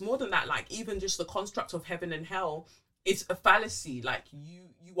commentary was more than that. Like even just the construct of heaven and hell, it's a fallacy. Like you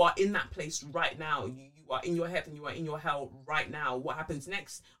are in that place right now. You are in your heaven, you are in your hell right now. What happens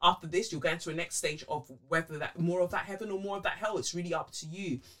next after this? You're going to a next stage of whether that more of that heaven or more of that hell. It's really up to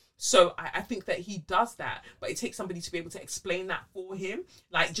you. So I think that he does that, but it takes somebody to be able to explain that for him.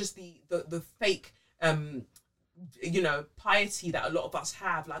 Like just the fake piety that a lot of us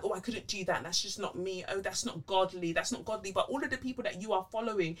have, like, oh, I couldn't do that, that's just not me, oh, that's not godly. But all of the people that you are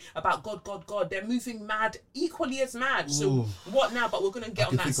following about God, they're moving mad, equally as mad. So what now? But we're going to get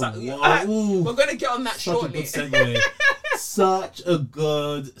on that. We're going to get on that shortly. such a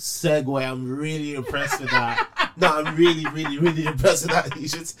good segue. I'm really impressed with that. No, I'm really, really, really impressed with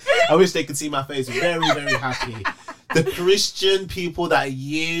that. I wish they could see my face. Very, very happy. The Christian people that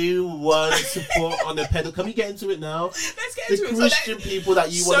you want to put on the pedestal. Can we get into it now? Let's get into it. The Christian people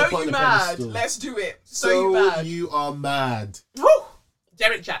that you want to put on the pedestal. Let's do it. So you are mad. Woo!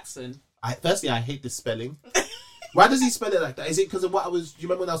 Derek Jackson. Firstly, I hate the spelling. Why does he spell it like that? Is it because of what do you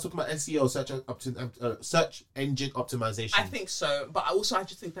remember when I was talking about SEO, search engine optimization? I think so, but I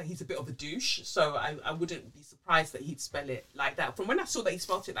just think that he's a bit of a douche, so I wouldn't be surprised that he'd spell it like that. From when I saw that he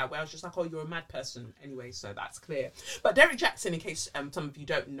spelled it that way, I was just like, oh, you're a mad person anyway, so that's clear. But Derek Jackson, in case some of you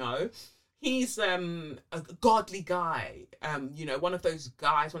don't know, he's a godly guy, one of those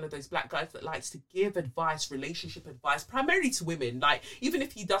black guys that likes to give advice, relationship advice, primarily to women. Like, even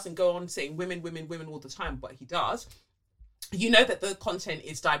if he doesn't go on saying women all the time, but he does, you know that the content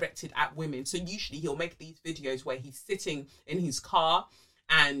is directed at women. So usually he'll make these videos where he's sitting in his car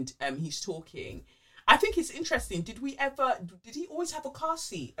and he's talking. I think it's interesting. Did he always have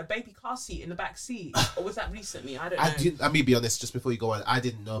a baby car seat in the back seat? Or was that recently? I don't know. Let me be honest, just before you go on, I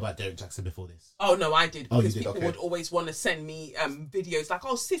didn't know about Derek Jackson before this. Oh, no, I did. Because people would always want to send me videos like,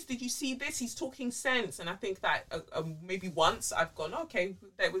 oh, sis, did you see this? He's talking sense. And I think that maybe once I've gone, okay,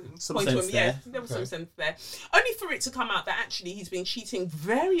 there was some sense there. Yeah, there was some sense there. Only for it to come out that actually he's been cheating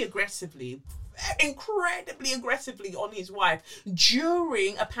very aggressively, incredibly aggressively on his wife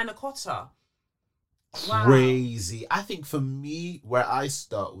during a panna cotta. Wow. Crazy. I think for me, where I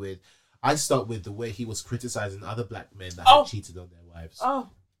start with the way he was criticizing other black men that had cheated on their wives. Oh.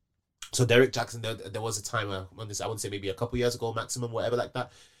 So Derek Jackson, there was a time on this, I would say maybe a couple years ago, maximum, whatever like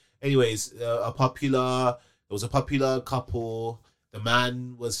that. Anyways, there was a popular couple. The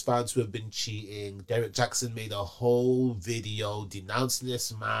man was found to have been cheating. Derek Jackson made a whole video denouncing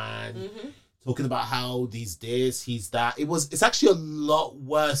this man. Mm-hmm. Talking about how these days he's that. It's actually a lot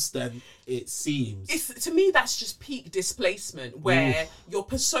worse than it seems. To me, that's just peak displacement, where your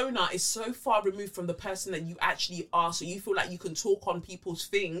persona is so far removed from the person that you actually are. So you feel like you can talk on people's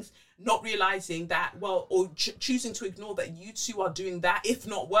things, not realizing that, or choosing to ignore that you two are doing that, if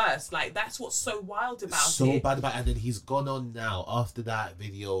not worse. Like, that's what's so wild about it. So bad about it. And then he's gone on now, after that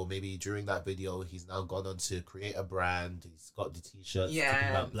video, maybe during that video, he's now gone on to create a brand. He's got the t-shirts.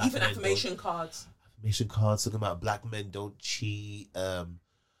 Yeah, even affirmation cards. Affirmation cards talking about black men don't cheat.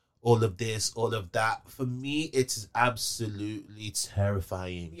 All of this, all of that. For me, it's absolutely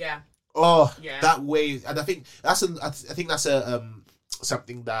terrifying. Yeah. Oh, yeah. That way. And I think that's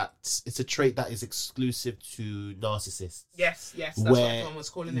something that it's a trait that is exclusive to narcissists. Yes, that's what everyone was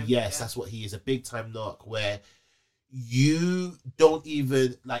calling him. Yes, that's what he is, a big time narc, where you don't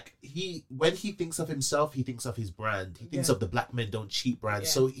even when he thinks of himself, he thinks of his brand. He thinks of the black men don't cheat brand. Yeah.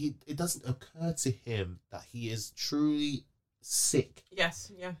 So it doesn't occur to him that he is truly sick.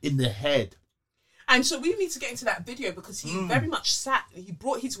 Yes, yeah. In the head. And so we need to get into that video because he very much he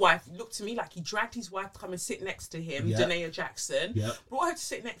brought his wife, looked to me like he dragged his wife to come and sit next to him, Danae Jackson, brought her to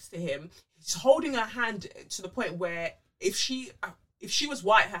sit next to him. He's holding her hand to the point where if she was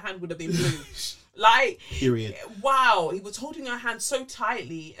white, her hand would have been blue. Like, period. Wow, he was holding her hand so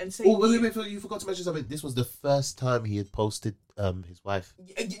tightly and saying, wait, you forgot to mention something. This was the first time he had posted his wife.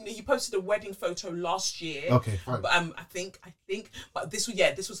 You posted a wedding photo last year. Okay, fine. I think, but this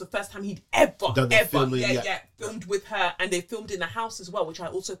was the first time he'd ever filmed with her, and they filmed in the house as well, which I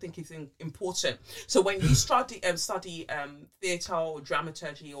also think is important. So when you study theatre or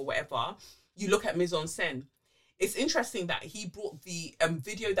dramaturgy or whatever, you look at mise en scène. It's interesting that he brought the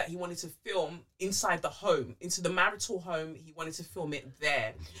video that he wanted to film inside the home, into the marital home. He wanted to film it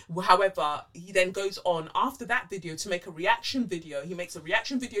there. However, he then goes on after that video to make a reaction video. He makes a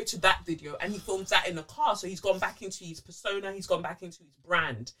reaction video to that video and he films that in the car. So he's gone back into his persona. He's gone back into his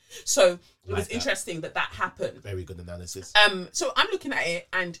brand. So it was interesting that happened. Very good analysis. So I'm looking at it,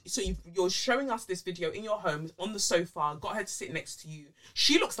 and so you're showing us this video in your home on the sofa, got her to sit next to you.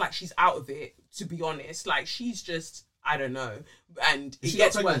 She looks like she's out of it, to be honest. Like, she's just, I don't know. And it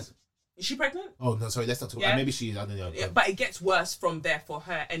gets worse. Is she pregnant? Oh, no, sorry, let's not talk about it. Maybe she is, I don't know. Yeah, but it gets worse from there for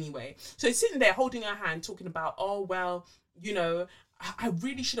her anyway. So he's sitting there holding her hand, talking about, oh, well, I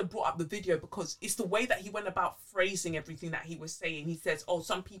really should have brought up the video because it's the way that he went about phrasing everything that he was saying. He says, oh,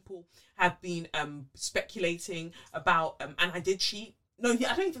 some people have been speculating about, and I did cheat. No, I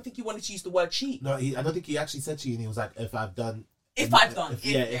don't even think he wanted to use the word cheat. No, I don't think he actually said cheating. He was like, if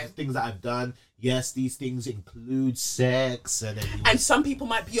things that I've done, yes, these things include sex, and some people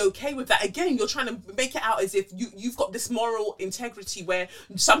might be okay with that. Again, you're trying to make it out as if you've got this moral integrity where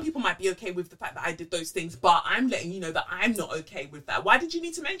some people might be okay with the fact that I did those things, but I'm letting you know that I'm not okay with that. Why did you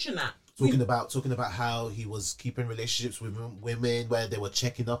need to mention that? talking about how he was keeping relationships with women where they were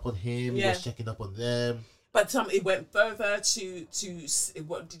checking up on him, he was checking up on them. But it went further to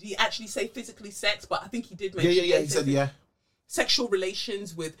what did he actually say? Physically sex, but I think he did mention. He said sexual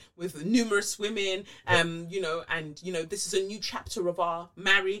relations with numerous women, this is a new chapter of our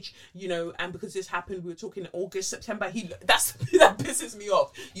marriage, and because this happened, we were talking August, September. That pisses me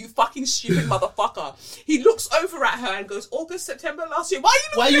off. You fucking stupid motherfucker. He looks over at her and goes, August, September last year. Why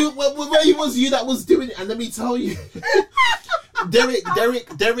was you that was doing it? And let me tell you, Derek,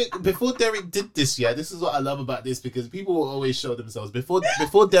 before Derek did this, this is what I love about this, because people will always show themselves. Before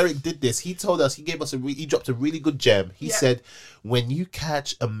Derek did this, he told us, he dropped a really good gem. He said, when you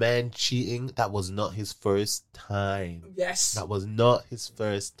catch a man cheating, that was not his first time. Yes. That was not his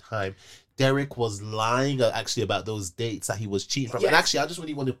first time. Derek was lying actually about those dates that he was cheating from. Yes. And actually, I just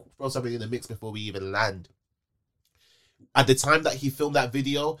really want to throw something in the mix before we even land. At the time that he filmed that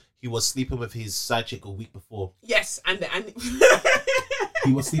video, he was sleeping with his side chick a week before. Yes, and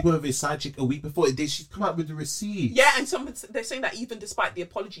he was sleeping with his side chick a week before. She's come out with the receipt. Yeah, and they're saying that even despite the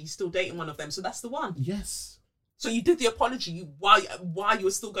apology, he's still dating one of them. So that's the one. Yes. So you did the apology while you were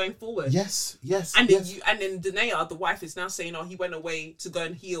still going forward. Yes. And then Danae, the wife, is now saying, he went away to go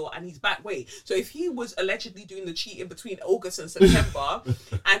and heal, and he's back. Wait, so if he was allegedly doing the cheating between August and September,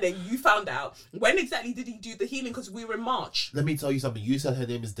 and then you found out, when exactly did he do the healing? Because we were in March. Let me tell you something. You said her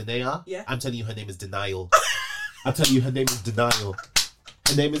name is Danae. Yeah. I'm telling you her name is Denial. I'm telling you her name is Denial.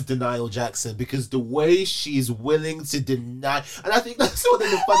 Her name is Denial Jackson, because the way she's willing to deny, and I think that's one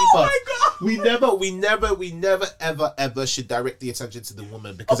of the funny parts. We never ever should direct the attention to the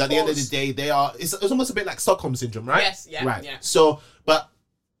woman, because at the end of the day, it's almost a bit like Stockholm syndrome, right? Yes, yeah, right. Yeah. So, but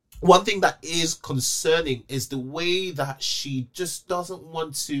one thing that is concerning is the way that she just doesn't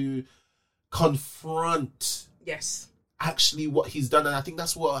want to confront. Yes. Actually what he's done, and I think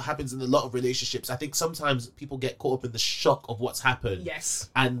that's what happens in a lot of relationships. I think sometimes people get caught up in the shock of what's happened. Yes.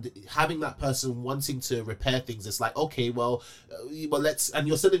 And having that person wanting to repair things, it's like, okay, well let's, and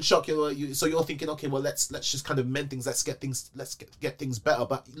you're still in shock, so you're thinking, okay, well let's just kind of mend things, let's get things better.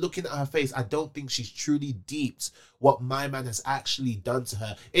 But looking at her face, I don't think she's truly deeped what my man has actually done to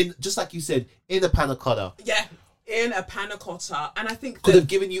her, in, just like you said, in a panna cotta. Yeah. In a panna cotta, and I think could have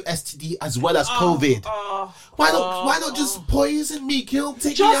given you STD as well as COVID. Why not just poison me, take me out?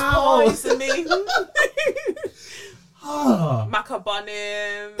 Just poison me. Maca bun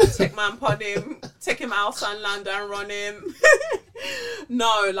him, take man pon him, take him out and land and run him.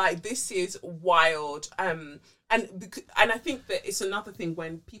 No, like, this is wild. And I think that it's another thing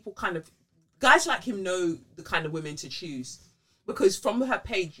when people guys like him know the kind of women to choose. Because from her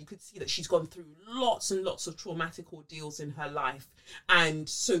page, you could see that she's gone through lots and lots of traumatic ordeals in her life. And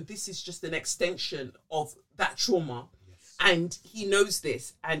so this is just an extension of that trauma. Yes. And he knows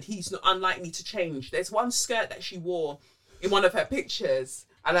this, and he's not unlikely to change. There's one skirt that she wore in one of her pictures.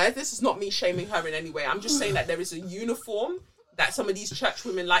 And this is not me shaming her in any way. I'm just saying that there is a uniform that some of these church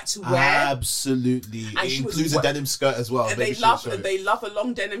women like to wear. Absolutely. And it includes a denim skirt as well. And they love a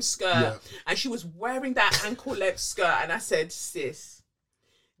long denim skirt. Yeah. And she was wearing that ankle length skirt, and I said, sis,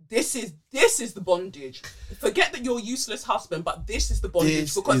 this is the bondage. Forget that you're a useless husband, but this is the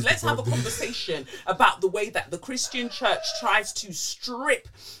bondage. Because let's have a conversation about the way that the Christian church tries to strip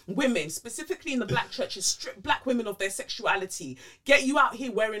women, specifically in the black churches, strip black women of their sexuality, get you out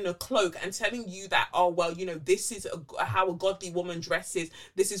here wearing a cloak and telling you that, this is how a godly woman dresses,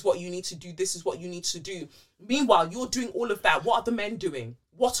 this is what you need to do, this is what you need to do. Meanwhile, you're doing all of that. What are the men doing?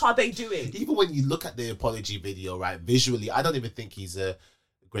 What are they doing? Even when you look at the apology video, right, visually, I don't even think he's a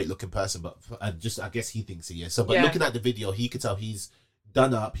great looking person, but I guess he thinks he is. So, but looking at the video, he could tell he's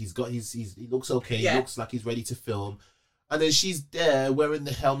done up. He looks okay. Yeah. He looks like he's ready to film. And then she's there wearing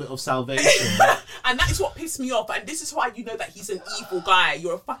the helmet of salvation. And that is what pissed me off. And this is why you know that he's an evil guy.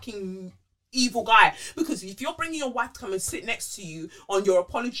 You're a fucking evil guy, because if you're bringing your wife to come and sit next to you on your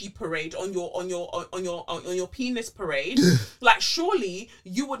apology parade, on your penis parade, like, surely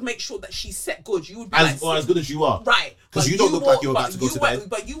you would make sure that she's set good. You would be as good as you are, right? Because you don't look like you're about to go to bed.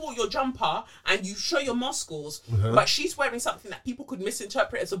 But you wore your jumper and you show your muscles, but she's wearing something that people could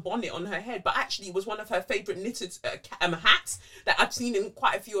misinterpret as a bonnet on her head, but actually it was one of her favorite knitted hats that I've seen in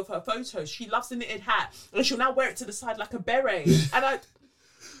quite a few of her photos. She loves the knitted hat, and she'll now wear it to the side like a beret. And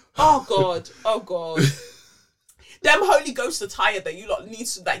oh God. Them Holy Ghost attire that you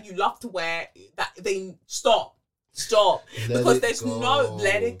love to wear, that they stop. Because there's no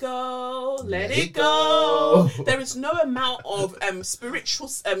let it go. There is no amount of spiritual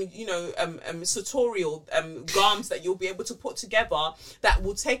sartorial garms that you'll be able to put together that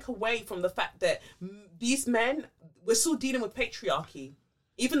will take away from the fact that these men, we're still dealing with patriarchy.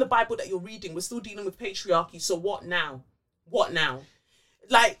 Even the Bible that you're reading, we're still dealing with patriarchy. So what now? What now?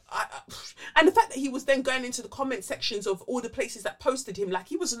 Like, and the fact that he was then going into the comment sections of all the places that posted him, like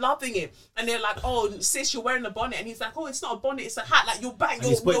he was loving it, and they're like, "Oh, sis, you're wearing a bonnet," and he's like, "Oh, it's not a bonnet, it's a hat." Like you're running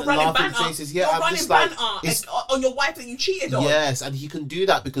banter, you're running banter on your wife that you cheated on. Yes, and he can do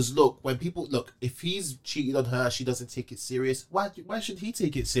that because look, if he's cheated on her, she doesn't take it serious. Why should he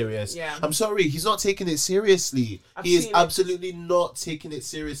take it serious? Yeah, I'm sorry, he's not taking it seriously. He is absolutely not taking it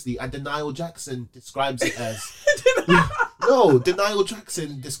seriously, and Denial Jackson describes it as. No, Denial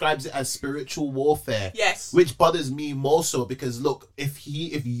Jackson describes it as spiritual warfare. Yes. Which bothers me more so because look, if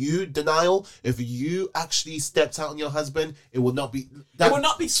you actually stepped out on your husband, it will not be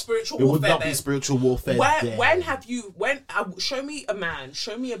spiritual warfare. It would not be spiritual warfare. Show me a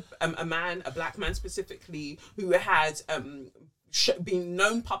man, a black man specifically, who had been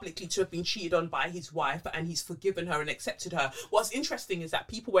known publicly to have been cheated on by his wife, and he's forgiven her and accepted her. What's interesting is that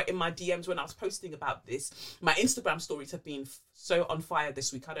people were in my DMs when I was posting about this. My Instagram stories have been so on fire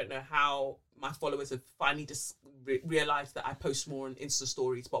this week. I don't know how my followers have finally just realised that I post more on Insta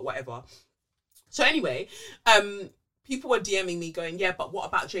stories, but whatever. So anyway, people were DMing me going, yeah, but what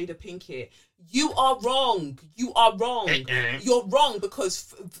about Jada Pinkett? You are wrong. You're wrong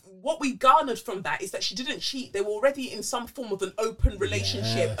because what we garnered from that is that she didn't cheat. They were already in some form of an open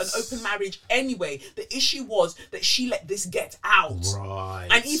relationship, an open marriage anyway. The issue was that she let this get out. Right.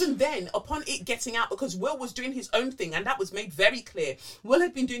 And even then, upon it getting out, because Will was doing his own thing, and that was made very clear. Will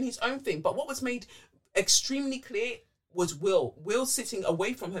had been doing his own thing, but what was made extremely clear was Will sitting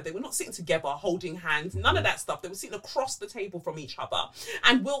away from her. They were not sitting together holding hands, none of that stuff. They were sitting across the table from each other.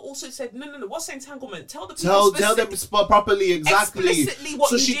 And Will also said, no, what's entanglement? Tell the people tell them properly, exactly. Explicitly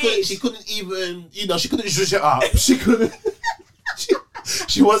what she couldn't even, she couldn't zhuzh it up. She couldn't.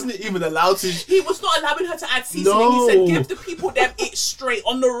 She wasn't even allowed to. He was not allowing her to add seasoning. No. He said, give the people them it straight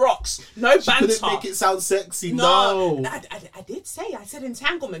on the rocks. No banter. She couldn't make it sound sexy. No. I did say. I said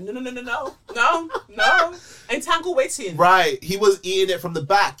entanglement. No. Entangle waiting. Right. He was eating it from the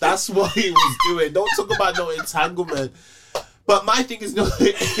back. That's what he was doing. Don't talk about no entanglement. But my thing is,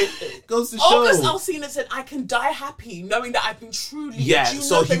 it goes to show. August Alsina said, I can die happy knowing that I've been truly... Yeah, do you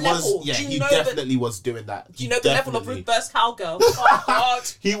so know he the level? was... Yeah, he definitely was doing that. Do you know the level of reverse cowgirl? Oh, God.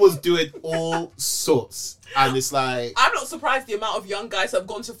 He was doing all sorts. And it's like... I'm not surprised the amount of young guys have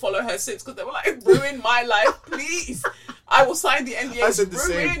gone to follow her since, because they were like, ruin my life, please. I will sign the NDA.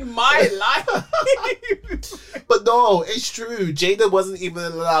 Ruin my life. But no, it's true. Jada wasn't even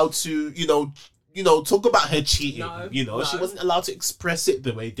allowed to, talk about her cheating. No. She wasn't allowed to express it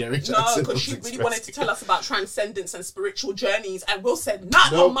the way Derek Jackson was. No, because she really wanted to tell us about transcendence and spiritual journeys, and Will said,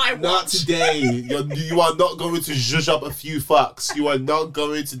 not on my watch. Not today. You are not going to zhuzh up a few fucks. You are not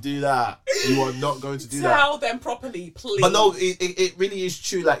going to do that. You are not going to do that. Tell them properly, please. But no, it really is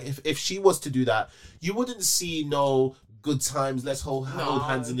true. Like, if she was to do that, you wouldn't see no... good times, let's hold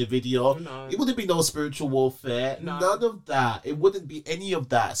hands in the video. No. It wouldn't be no spiritual warfare. No. None of that. It wouldn't be any of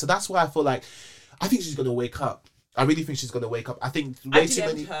that. So that's why I think she's going to wake up. I really think she's going to wake up. I think way too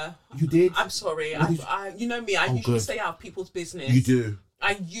many... her. You did? I'm sorry. You know me. I usually stay out of people's business. You do?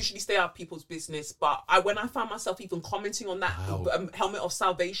 I usually stay out of people's business, but when I found myself even commenting on that Helmet of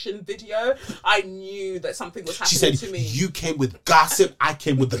Salvation video, I knew that something was happening to me. She said, you came with gossip, I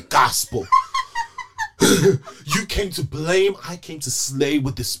came with the gospel. You came to blame, I came to slay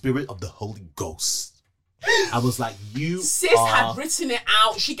with the spirit of the Holy Ghost. I was like, Sis had written it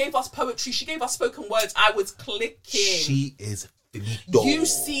out. She gave us poetry. She gave us spoken words. I was clicking. She is finito. You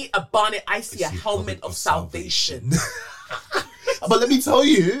see a bonnet, I see a helmet of salvation. But let me tell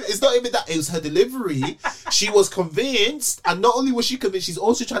you, it's not even that. It was her delivery. She was convinced, and not only was she convinced, she's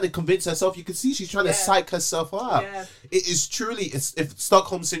also trying to convince herself. You can see she's trying to psych herself up. Yeah. It is truly, it's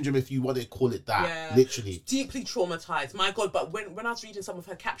Stockholm syndrome, if you want to call it that. Literally, deeply traumatized. My God! But when I was reading some of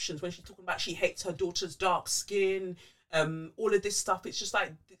her captions, when she's talking about she hates her daughter's dark skin, all of this stuff, it's just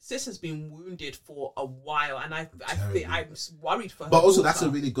like sis has been wounded for a while, and I think I'm worried for her. But also, that's a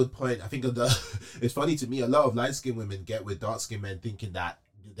really good point. I think it's funny to me. A lot of light skinned women get with dark skinned men, thinking that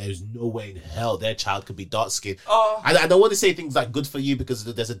there's no way in hell their child could be dark skinned. I don't want to say things like good for you because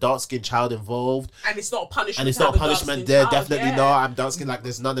there's a dark skinned child involved, and it's not a punishment. And it's not a punishment there. Definitely not. I'm dark skinned. Like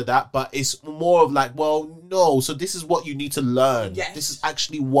there's none of that. But it's more of like, well, no. So this is what you need to learn. Yes. This is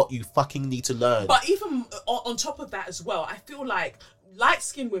actually what you fucking need to learn. But even on top of that as well, I feel like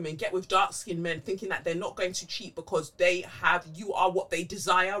light-skinned women get with dark-skinned men thinking that they're not going to cheat because you are what they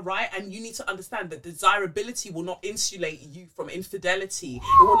desire, right? And you need to understand that desirability will not insulate you from infidelity.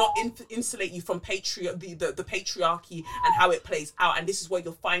 It will not insulate you from the patriarchy and how it plays out. And this is what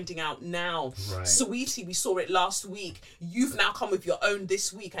you're finding out now. Right. Sweetie, we saw it last week. You've now come with your own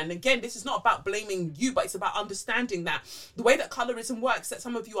this week. And again, this is not about blaming you, but it's about understanding that the way that colorism works, that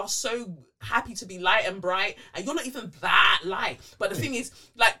some of you are so happy to be light and bright, and you're not even that light. But the thing is,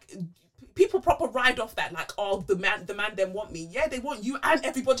 like, people proper ride off that, like, oh, the man them want me. Yeah, they want you and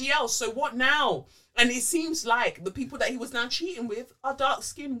everybody else. So what now? And it seems like the people that he was now cheating with are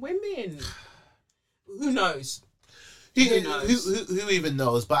dark-skinned women. Who knows? Who even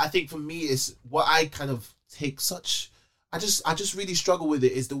knows? But I think for me, it's what I kind of take such... I just really struggle with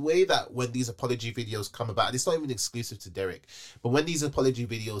it is the way that when these apology videos come about, and it's not even exclusive to Derek, but when these apology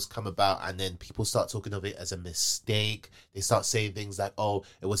videos come about and then people start talking of it as a mistake, they start saying things like, oh,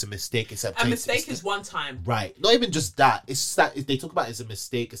 it was a mistake. It's a mistake is one time. Right. Not even just that. It's that they talk about it as a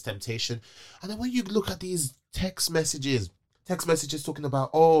mistake, as temptation. And then when you look at these text messages talking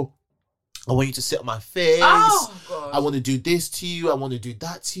about, oh, I want you to sit on my face. Oh, God. I want to do this to you. I want to do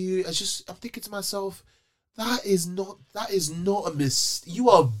that to you. I'm thinking to myself, that is not a mistake. You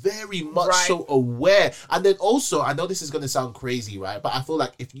are very much so aware. And then also, I know this is going to sound crazy, right? But I feel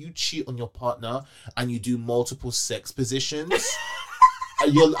like if you cheat on your partner and you do multiple sex positions, I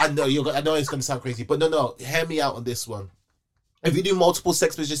know it's going to sound crazy, but no, hear me out on this one. If you do multiple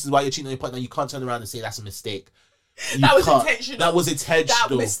sex positions while you're cheating on your partner, you can't turn around and say that's a mistake. That was intentional. That was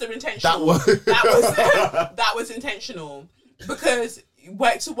intentional. That Mr. Intentional. That was intentional. Because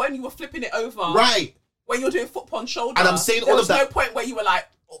when you were flipping it over, right? When you're doing foot on shoulder, and I'm saying all of that. There was no point where you were like,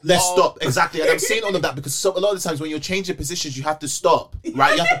 let's stop. Exactly. And I'm saying all of that because a lot of the times when you're changing positions, you have to stop,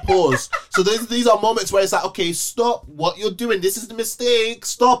 right? You have to pause. So these are moments where it's like, okay, stop what you're doing. This is the mistake.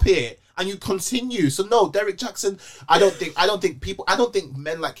 Stop it. And you continue. So no, Derek Jackson, I don't think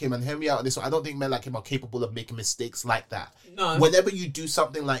men like him, and hear me out on this one, I don't think men like him are capable of making mistakes like that. No. Whenever you do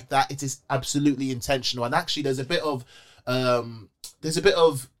something like that, it is absolutely intentional. And actually there's a bit of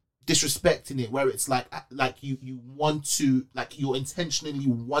disrespect in it where it's like you want to, like, you're intentionally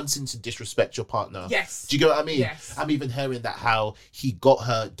wanting to disrespect your partner. Yes. Do you get what I mean? Yes. I'm even hearing that how he got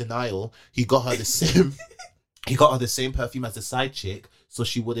her denial. He got her the same he got her the same perfume as the side chick, so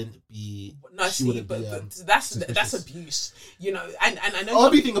she wouldn't be. No, that's abuse, you know. And I know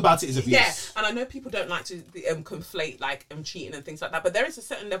everything about it is abuse. Yeah, and I know people don't like to conflate like cheating and things like that, but there is a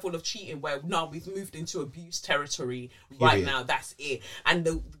certain level of cheating where we've moved into abuse territory right now. That's it. And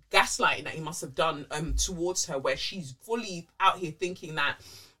the gaslighting that he must have done towards her, where she's fully out here thinking that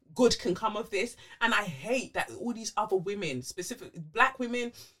good can come of this. And I hate that all these other women, specifically black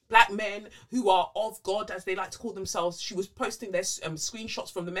women, black men who are of God, as they like to call themselves, she was posting their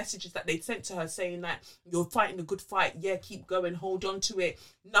screenshots from the messages that they'd sent to her saying that you're fighting a good fight. Yeah, keep going, hold on to it.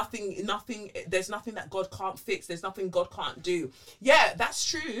 Nothing, there's nothing that God can't fix. There's nothing God can't do. Yeah, that's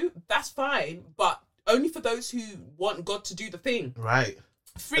true. That's fine. But only for those who want God to do the thing. Right.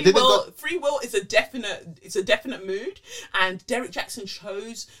 Free will is a definite mood, and Derek Jackson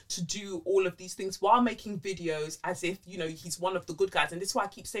chose to do all of these things while making videos as if, you know, he's one of the good guys. And this is why I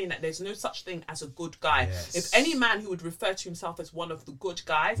keep saying that there's no such thing as a good guy. Yes. If any man who would refer to himself as one of the good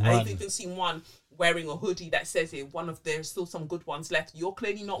guys, I've even seen one wearing a hoodie that says it, there's still some good ones left. You're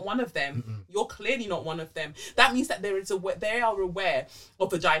clearly not one of them. Mm-mm. You're clearly not one of them. That means that they are aware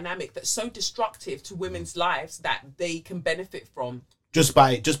of a dynamic that's so destructive to women's lives that they can benefit from. Just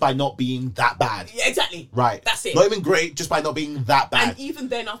by not being that bad. Yeah, exactly. Right. That's it. Not even great, just by not being that bad. And even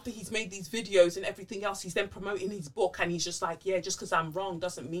then, after he's made these videos and everything else, he's then promoting his book, and he's just like, yeah, just because I'm wrong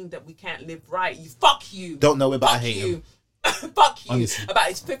doesn't mean that we can't live right. Fuck you. Don't know it, but I hate him. Fuck you. Honestly. About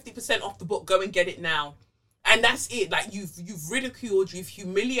his 50% off the book, go and get it now. And that's it. Like, you've ridiculed, you've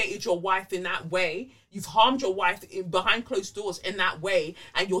humiliated your wife in that way. You've harmed your wife behind closed doors in that way,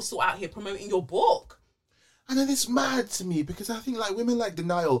 and you're still out here promoting your book. And then it's mad to me because I think, like, women like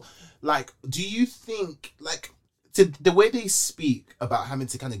Denial, like, do you think, like, the way they speak about having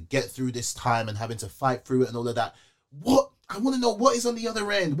to kind of get through this time and having to fight through it and all of that, I want to know what is on the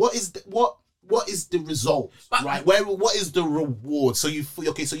other end? What is the result, right? What is the reward? So you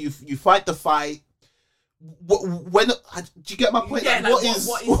fight the fight. Do you get my point? Yeah, like, what is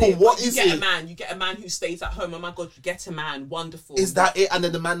it? You get a man who stays at home. Oh my God, you get a man. Wonderful. Is that it? And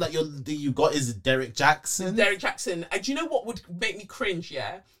then the man that you got is Derek Jackson. Derek Jackson. And do you know what would make me cringe?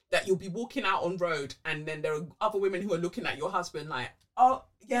 Yeah, that you'll be walking out on road, and then there are other women who are looking at your husband like, oh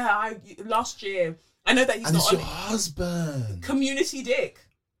yeah, last year. I know that he's not your husband. Community dick.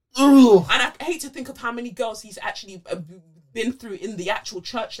 Ugh. And I hate to think of how many girls he's actually been through in the actual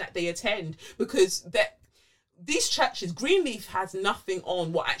church that they attend, because these churches, Greenleaf has nothing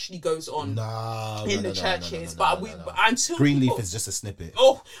on what actually goes on in the churches. But until Greenleaf is just a snippet.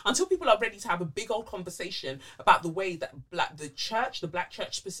 Until people are ready to have a big old conversation about the way that the black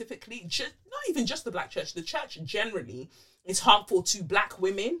church specifically, not even just the black church, the church generally is harmful to black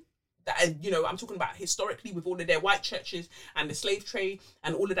women. That, you know, I'm talking about historically with all of their white churches and the slave trade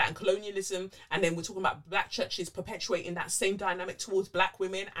and all of that and colonialism. And then we're talking about black churches perpetuating that same dynamic towards black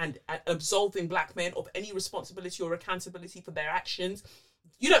women and absolving black men of any responsibility or accountability for their actions.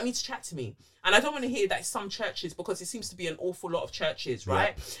 You don't need to chat to me. And I don't want to hear that some churches, because it seems to be an awful lot of churches,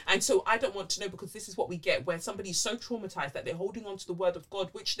 right? Yeah. And so I don't want to know, because this is what we get, where somebody's so traumatized that they're holding on to the word of God,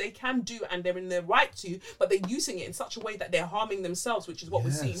 which they can do and they're in their right to, but they're using it in such a way that they're harming themselves, which is what we're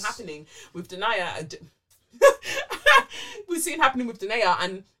seeing happening with Denaya. We're seeing happening with Denaya,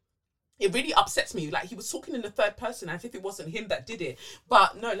 and it really upsets me. Like, he was talking in the third person as if it wasn't him that did it.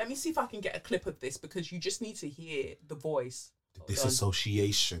 But no, let me see if I can get a clip of this, because you just need to hear the voice.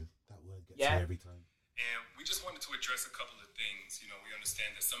 Disassociation. That word gets me every time. And we just wanted to address a couple of things. You know, we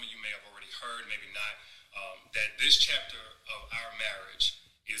understand that some of you may have already heard, maybe not, that this chapter of our marriage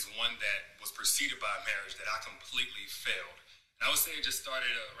is one that was preceded by a marriage that I completely failed. And I would say it just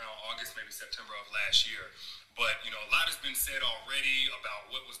started around August, maybe September of last year. But, you know, a lot has been said already about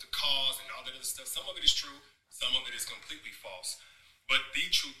what was the cause and all that other stuff. Some of it is true. Some of it is completely false. But the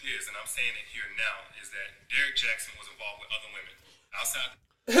truth is, and I'm saying it here now, is that Derek Jackson was involved with other women outside.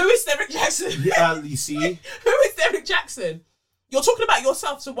 Who is Derek Jackson? Yeah, you see? Who is Derek Jackson? You're talking about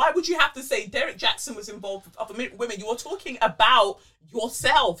yourself, so why would you have to say Derek Jackson was involved with other women? You're talking about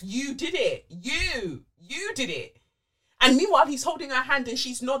yourself. You did it. You did it. And meanwhile, he's holding her hand and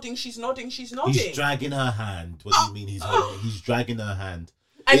she's nodding. He's dragging her hand. What do you mean he's holding? He's dragging her hand.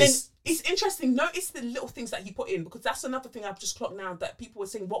 And then it's interesting. Notice the little things that he put in, because that's another thing I've just clocked now, that people were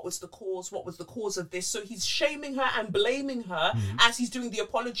saying, what was the cause? What was the cause of this? So he's shaming her and blaming her as he's doing the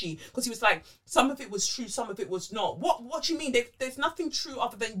apology, because he was like, some of it was true, some of it was not. What do you mean? There's nothing true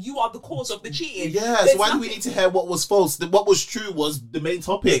other than you are the cause of the cheating. Yes, why do we need to hear what was false? What was true was the main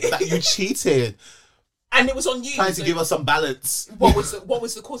topic, that you cheated. And it was on you. Trying to give us some balance. What was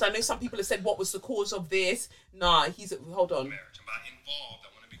the cause? I know some people have said, what was the cause of this? Nah, hold on. Marriage. I'm not involved.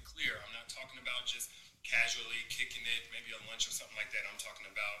 I want to be clear. I'm not talking about just casually kicking it, maybe a lunch or something like that. I'm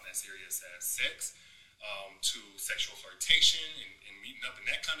talking about as serious as sex, to sexual flirtation and meeting up and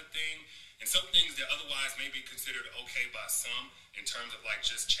that kind of thing. And some things that otherwise may be considered okay by some in terms of like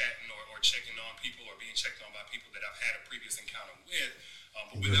just chatting or checking on people or being checked on by people that I've had a previous encounter with.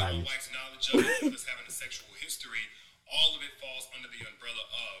 But without my wife's knowledge of it, with us having a sexual history, all of it falls under the umbrella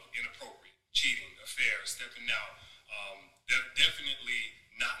of inappropriate, cheating, affair, stepping out. Definitely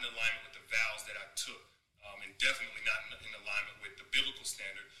not in alignment with the vows that I took, and definitely not in alignment with the biblical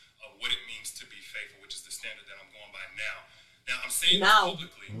standard of what it means to be faithful, which is the standard that I'm going by now. Now, I'm saying this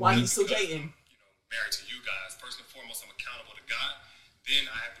publicly. Why are you still dating? You know, married to you guys. First and foremost, I'm accountable to God. Then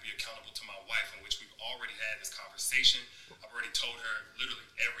I have to be accountable to my wife, in which we've already had this conversation. I've already told her literally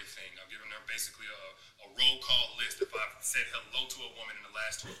everything. I've given her basically a roll call list. If I've said hello to a woman in the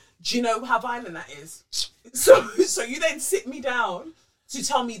last 2 Do you know how violent that is? So you then sit me down to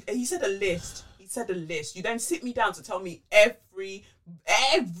tell me, he said a list. You then sit me down to tell me every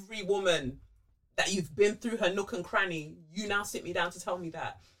woman that you've been through her nook and cranny. You now sit me down to tell me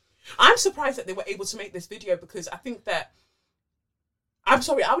that. I'm surprised that they were able to make this video, because I think that, I'm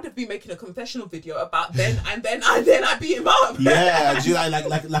sorry, I would have been making a confessional video about then I beat him up. Yeah, do you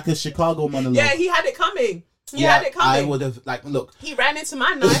like a Chicago monologue? Yeah, he had it coming. He had it coming. I would have, look. He ran into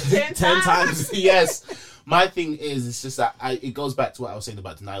my knife 10 times. Yes. My thing is, it's just that it goes back to what I was saying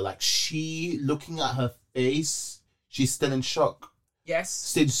about denial. Like, she, looking at her face, she's still in shock.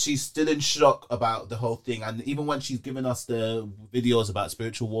 Yes. She's still in shock about the whole thing. And even when she's giving us the videos about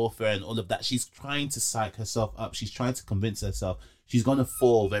spiritual warfare and all of that, she's trying to psych herself up. She's trying to convince herself she's going to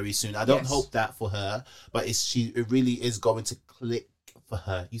fall very soon. I don't hope that for her, but it really is going to click for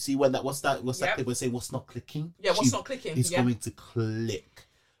her. You see when what's that clip we're saying, what's not clicking? Yeah, what's not clicking? It's going to click.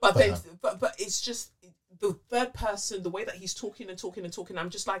 But then, but it's just the third person, the way that he's talking and talking and talking.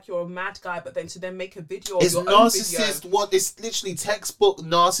 I'm just like, you're a mad guy, but then to then make a video of your narcissist. own video. It's literally textbook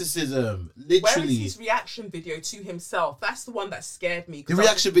narcissism. Literally. Where is his reaction video to himself? That's the one that scared me. The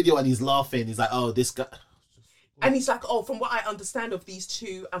reaction video, and he's laughing. He's like, oh, this guy. And he's like, oh, from what I understand of these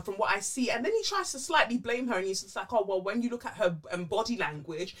two and from what I see. And then he tries to slightly blame her. And he's just like, oh, well, when you look at her body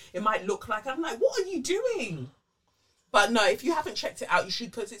language, it might look like... I'm like, what are you doing? But no, if you haven't checked it out, you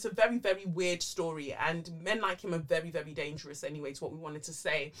should, because it's a very, very weird story, and men like him are very, very dangerous anyway, to what we wanted to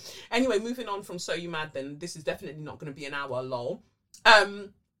say. Anyway, moving on from So You Mad, then this is definitely not going to be an hour, lol.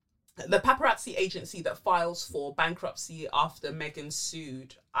 The paparazzi agency that files for bankruptcy after Meghan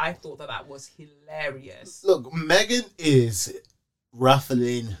sued, I thought that was hilarious. Look, Meghan is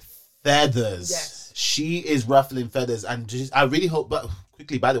ruffling feathers. Yes. She is ruffling feathers, and just, I really hope, but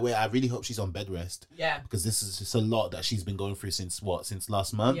quickly, by the way, I really hope she's on bed rest. Yeah. Because this is just a lot that she's been going through since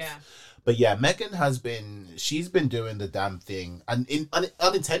last month? Yeah. But yeah, Meghan she's been doing the damn thing, and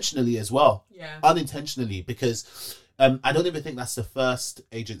unintentionally as well. Yeah. Unintentionally, because I don't even think that's the first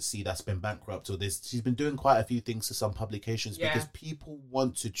agency that's been bankrupt, or this. She's been doing quite a few things to some publications because people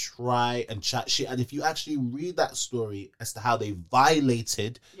want to try and chat shit. And if you actually read that story as to how they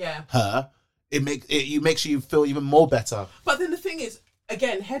violated her, it makes you feel even more better. But then the thing is,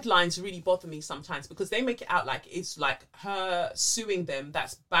 again, headlines really bother me sometimes because they make it out like it's like her suing them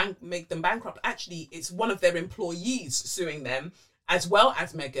that's make them bankrupt. Actually, it's one of their employees suing them, as well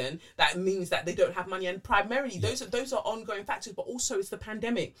as Meghan. That means that they don't have money, and primarily those are ongoing factors. But also, it's the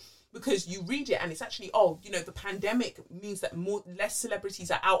pandemic, because you read it and it's actually, the pandemic means that less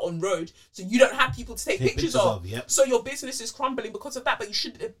celebrities are out on road, so you don't have people to take pictures of. Yep. So your business is crumbling because of that. But you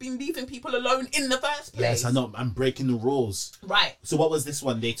should have been leaving people alone in the first place. Yes, I know. I'm breaking the rules. Right. So what was this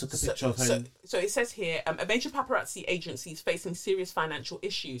one? They took a picture of her. So it says here, a major paparazzi agency is facing serious financial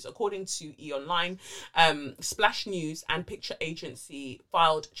issues. According to E! Online, Splash News and Picture Agency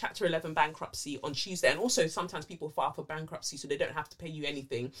filed Chapter 11 bankruptcy on Tuesday. And also, sometimes people file for bankruptcy so they don't have to pay you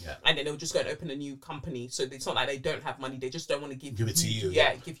anything. Yeah. And then they'll just go and open a new company. So it's not like they don't have money. They just don't want to give it to you.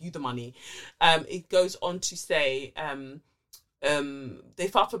 Yeah, give you the money. It goes on to say... they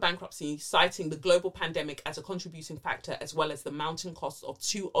filed for bankruptcy, citing the global pandemic as a contributing factor, as well as the mounting costs of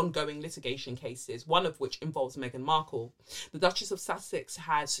 2 ongoing litigation cases, one of which involves Meghan Markle. The Duchess of Sussex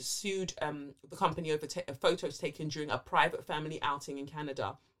has sued the company over photos taken during a private family outing in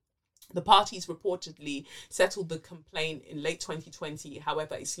Canada. The parties reportedly settled the complaint in late 2020.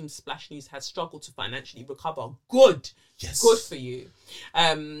 However, it seems Splash News has struggled to financially recover. Good. Yes. Good for you.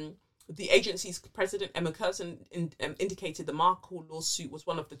 The agency's president, Emma Curzon, indicated the Markle lawsuit was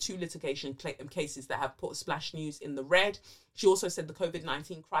one of the 2 litigation cases that have put Splash News in the red. She also said the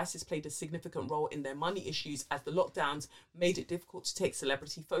COVID-19 crisis played a significant role in their money issues, as the lockdowns made it difficult to take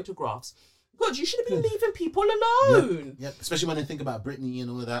celebrity photographs. God, you should have been leaving people alone. Yep. Especially when they think about Britney and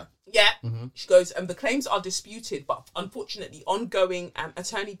all of that. Yeah. Mm-hmm. She goes, the claims are disputed, but unfortunately, ongoing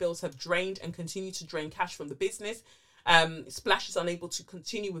attorney bills have drained and continue to drain cash from the business. Splash is unable to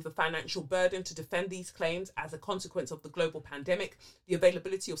continue with the financial burden to defend these claims as a consequence of the global pandemic. The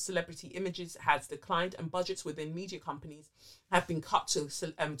availability of celebrity images has declined, and budgets within media companies have been cut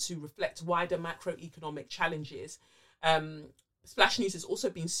to reflect wider macroeconomic challenges. Splash News has also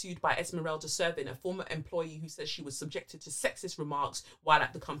been sued by Esmeralda Servin, a former employee who says she was subjected to sexist remarks while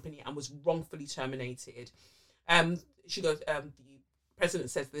at the company and was wrongfully terminated. She goes, the president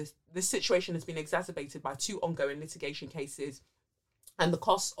says this situation has been exacerbated by 2 ongoing litigation cases and the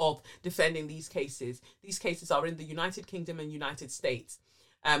costs of defending these cases. These cases are in the United Kingdom and United States.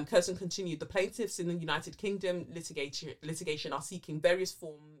 Curzon continued, the plaintiffs in the United Kingdom litigation are seeking various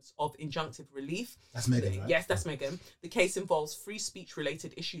forms of injunctive relief. That's Meghan, right? Yes, that's Meghan. The case involves free speech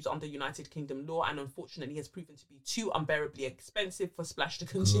related issues under United Kingdom law, and unfortunately has proven to be too unbearably expensive for Splash to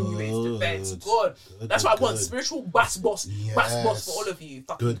continue its defense. Good. That's why I want spiritual bass boss for all of you.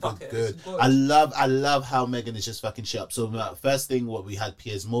 Fucking Good. I love how Meghan is just fucking shit up. So first thing, we had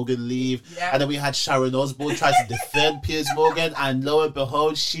Piers Morgan leave, and then we had Sharon Osbourne try to defend Piers Morgan, and lo and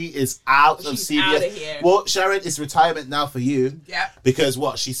behold, she is out of CBS. Out of here. Well, Sharon, it's retirement now for you. Yeah. Because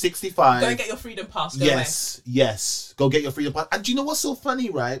she's 65. Go and get your freedom pass. Yes. Go get your freedom pass. And do you know what's so funny,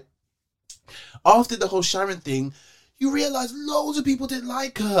 right? After the whole Sharon thing, you realise loads of people didn't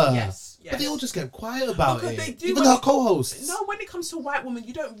like her. Yes. But they all just kept quiet about because it. They do, even her co-hosts. No, when it comes to a white woman,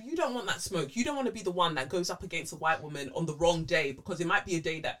 you don't want that smoke. You don't want to be the one that goes up against a white woman on the wrong day, because it might be a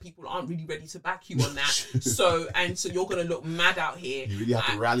day that people aren't really ready to back you on that. so you're gonna look mad out here. You really have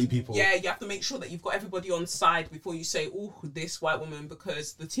to rally people. Yeah, you have to make sure that you've got everybody on side before you say, "Oh, this white woman,"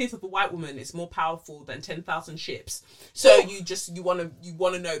 because the tears of a white woman is more powerful than 10,000 ships. So you want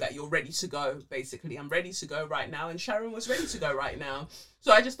to know that you're ready to go. Basically, I'm ready to go right now, and Sharon was ready to go right now.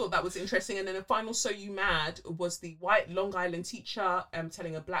 So I just thought that was interesting. And then the final So You Mad was the white Long Island teacher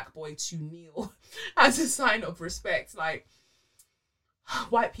telling a black boy to kneel as a sign of respect. Like,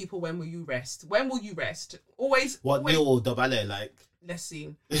 white people, when will you rest? When will you rest? Always. Neil or Dobale, like? Let's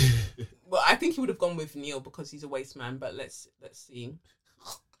see. Well, I think he would have gone with Neil because he's a waste man, but let's see.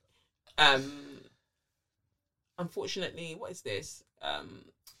 unfortunately, what is this? I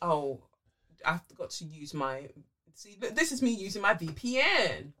forgot to use my... See, this is me using my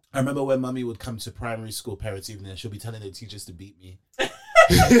VPN. I remember when Mummy would come to primary school parents' evening and she'll be telling the teachers to beat me.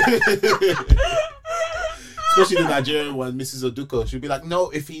 Especially the Nigerian one, Mrs. Oduko. She'll be like, no,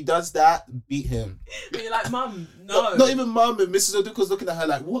 if he does that, beat him. And you're like, Mum, no. Not even Mum. And Mrs. Oduko's looking at her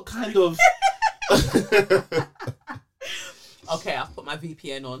like, what kind of... Okay, I've put my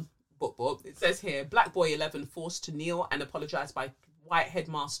VPN on. Book. It says here, Black boy 11 forced to kneel and apologise by white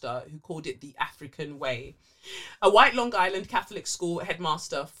headmaster who called it the African way. A white Long Island Catholic school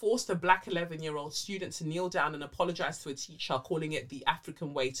headmaster forced a black 11-year-old student to kneel down and apologise to a teacher, calling it the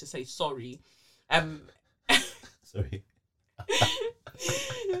African way to say sorry. Sorry.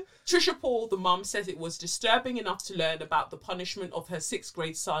 Trisha Paul, the mum, says it was disturbing enough to learn about the punishment of her 6th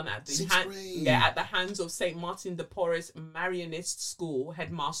grade son at the hands of St. Martin de Porres Marianist School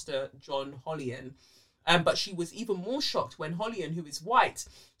headmaster John Hollian. But she was even more shocked when Hollian, who is white,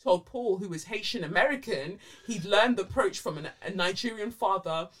 told Paul, who is Haitian American, he'd learned the approach from a Nigerian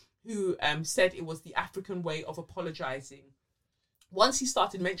father who said it was the African way of apologising. Once he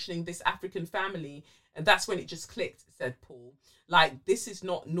started mentioning this African family, and that's when it just clicked, said Paul. Like, this is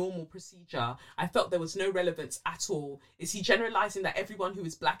not normal procedure. I felt there was no relevance at all. Is he generalising that everyone who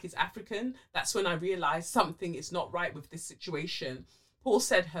is black is African? That's when I realised something is not right with this situation. Paul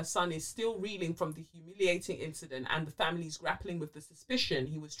said her son is still reeling from the humiliating incident and the family's grappling with the suspicion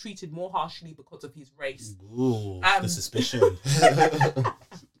he was treated more harshly because of his race. Ooh, the suspicion.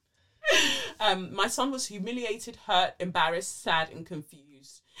 My son was humiliated, hurt, embarrassed, sad and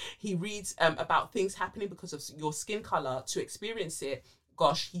confused. He reads about things happening because of your skin colour. To experience it,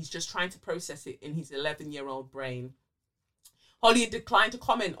 gosh, he's just trying to process it in his 11-year-old brain. Holly declined to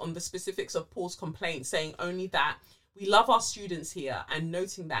comment on the specifics of Paul's complaint, saying only that we love our students here and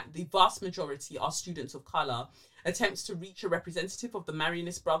noting that the vast majority are students of colour. Attempts to reach a representative of the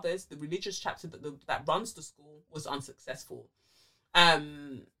Marianist Brothers, the religious chapter that runs the school, was unsuccessful. But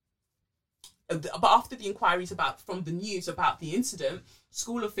after the inquiries from the news about the incident,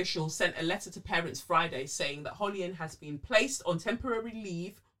 school officials sent a letter to parents Friday saying that Hollian has been placed on temporary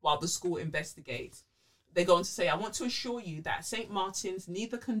leave while the school investigates. They go on to say, I want to assure you that St. Martin's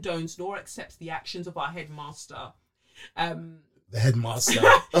neither condones nor accepts the actions of our headmaster. The headmaster.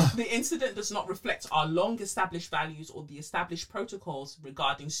 The incident does not reflect our long-established values or the established protocols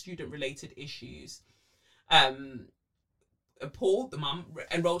regarding student-related issues. Paul, the mum,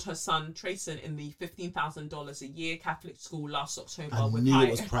 enrolled her son Trayson in the $15,000 a year Catholic school last October. I knew it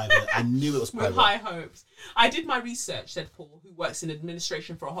was private. With high hopes. I did my research, said Paul, who works in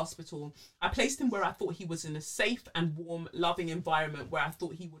administration for a hospital. I placed him where I thought he was in a safe and warm, loving environment where I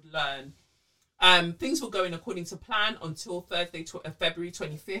thought he would learn. Things were going according to plan until Thursday, February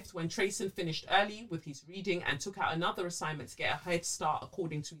 25th, when Trayson finished early with his reading and took out another assignment to get a head start,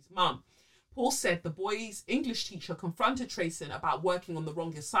 according to his mum. Paul said the boy's English teacher confronted Trayson about working on the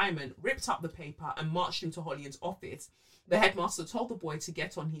wrong assignment, ripped up the paper and marched him to Hollian's office. The headmaster told the boy to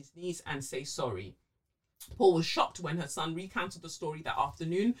get on his knees and say sorry. Paul was shocked when her son recounted the story that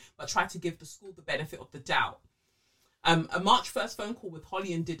afternoon, but tried to give the school the benefit of the doubt. A March 1st phone call with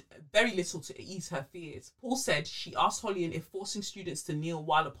Hollian did very little to ease her fears. Paul said she asked Hollian if forcing students to kneel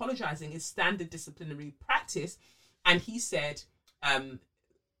while apologising is standard disciplinary practice, and he said...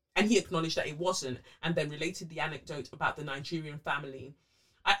 and he acknowledged that it wasn't, and then related the anecdote about the Nigerian family.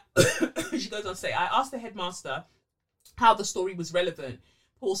 She goes on to say, I asked the headmaster how the story was relevant.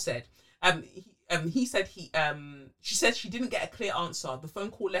 Paul said, she said she didn't get a clear answer. The phone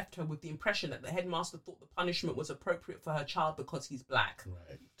call left her with the impression that the headmaster thought the punishment was appropriate for her child because he's black.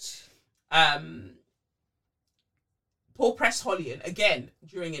 Right. Paul pressed Hollian again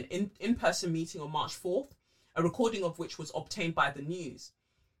during an in-person meeting on March 4th, a recording of which was obtained by the news.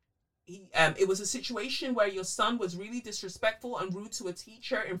 It was a situation where your son was really disrespectful and rude to a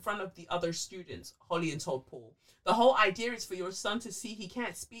teacher in front of the other students, Hollian told Paul. The whole idea is for your son to see he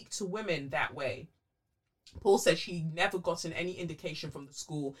can't speak to women that way. Paul said she never gotten any indication from the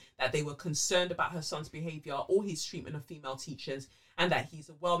school that they were concerned about her son's behaviour or his treatment of female teachers, and that he's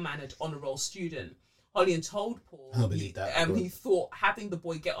a well-mannered honour roll student. Hollian told Paul he thought having the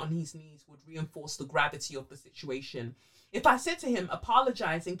boy get on his knees would reinforce the gravity of the situation. If I said to him,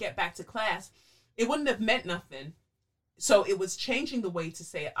 apologise and get back to class, it wouldn't have meant nothing. So it was changing the way to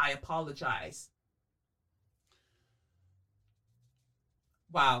say I apologise.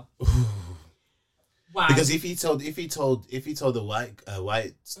 Wow. Wow. Because if he told a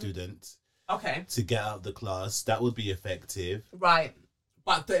white student okay to get out of the class, that would be effective. Right.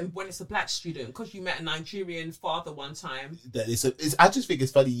 But then when it's a black student, because you met a Nigerian father one time. I just think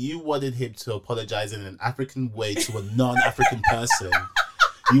it's funny. You wanted him to apologize in an African way to a non-African person.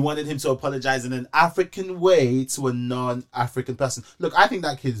 You wanted him to apologize in an African way to a non-African person. Look, I think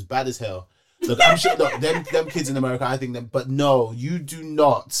that kid is bad as hell. Look, I'm sure. Look, them kids in America, I think them. But no, you do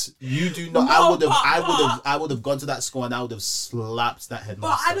not. You do not. No, I would have gone to that school and I would have slapped that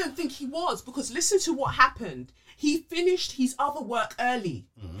headmaster. But I don't think he was, because listen to what happened. He finished his other work early.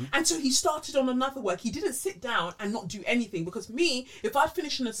 And so he started on another work. He didn't sit down and not do anything, because me, if I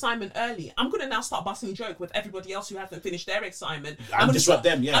finish an assignment early, I'm going to now start busting a joke with everybody else who hasn't finished their assignment. I'm going to disrupt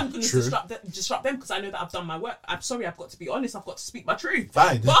them, yeah. I'm going to disrupt them because I know that I've done my work. I'm sorry, I've got to be honest. I've got to speak my truth.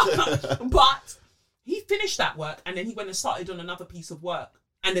 Fine. But he finished that work and then he went and started on another piece of work.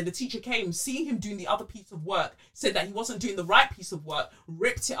 And then the teacher came, seeing him doing the other piece of work, said that he wasn't doing the right piece of work,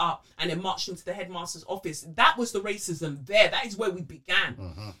 ripped it up, and then marched him to the headmaster's office. That was the racism there. That is where we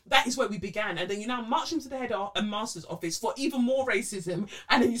began. That is where we began. And then you now march him to the headmaster's office for even more racism,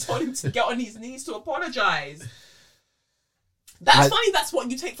 and then you told him to get on his knees to apologise. That's funny. That's what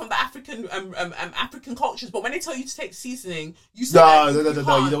you take from the African African cultures. But when they tell you to take seasoning, you say no. You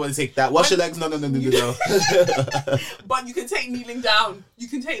don't want to take that. Wash your legs. No. But you can take kneeling down. You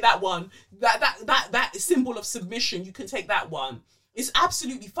can take that one. That symbol of submission. You can take that one. It's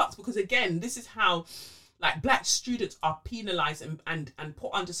absolutely fucked, because again, this is how like black students are penalised and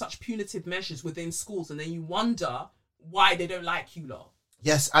put under such punitive measures within schools, and then you wonder why they don't like you lot.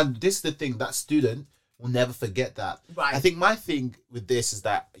 Yes, and this is the thing, that student will never forget that. Right. I think my thing with this is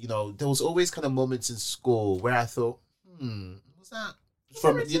that, you know, there was always kind of moments in school where I thought, was that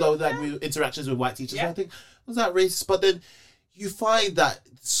from, you know, like interactions with white teachers, I think, was that racist? But then you find that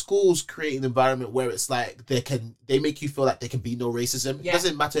schools create an environment where it's like they make you feel like there can be no racism. It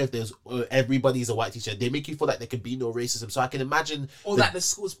doesn't matter if there's everybody's a white teacher. They make you feel like there can be no racism. So I can imagine, or that the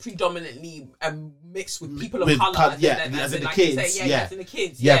school's predominantly mixed with people of color. As in the kids. As in the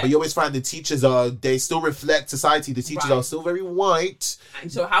kids. But you always find the teachers they still reflect society. The teachers are still very white.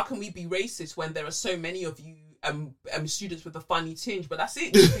 And so how can we be racist when there are so many of you students with a funny tinge? But that's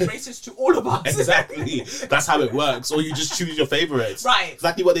it. You'd be racist to all of us. Exactly. That's how it works. Or you just choose your favourites. Right.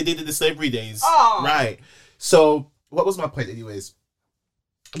 Exactly what they did in the slavery days. Oh. Right. So what was my point anyways?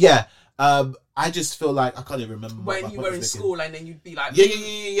 Yeah. I just feel like I can't even remember when you were in school, and then you'd be like,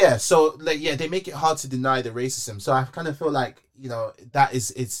 yeah. So like, they make it hard to deny the racism. So I kind of feel like, you know,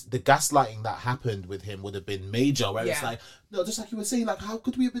 it's the gaslighting that happened with him would have been major. Where it's like, no, just like you were saying, like, how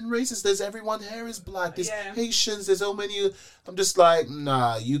could we have been racist? There's everyone here is black. There's Haitians. There's so many. I'm just like,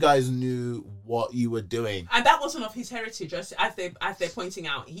 nah. You guys knew what you were doing, and that wasn't of his heritage. As they're pointing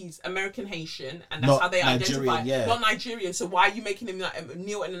out, he's American Haitian, and that's not how they Nigerian, identify. Not Nigerian. So why are you making him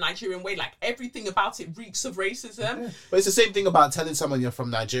kneel in a Nigerian way? Like everything about it reeks of racism. But it's the same thing about telling someone you're from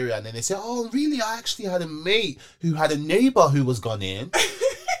Nigeria, and then they say, "Oh, really? I actually had a mate who had a neighbor who was Ghanaian."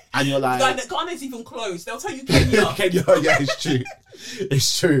 And you're like, Ghana's even closed. They'll tell you Kenya. Yeah, it's true.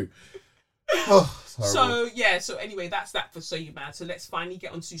 It's true. Oh, so anyway, that's that for So You Mad. So let's finally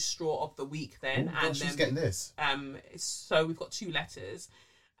get onto Straw of the Week then. Oh, she's getting this. So we've got 2 letters,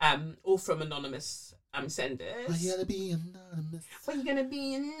 all from anonymous senders. Why you gonna be anonymous? Why you gonna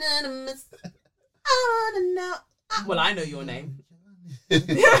be anonymous? I don't know. Well, I know your name.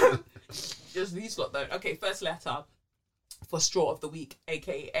 Just these lot though. Okay, first letter for Straw of the Week,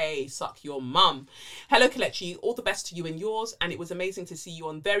 aka Suck Your Mum. Hello Kelechi, all the best to you and yours, and it was amazing to see you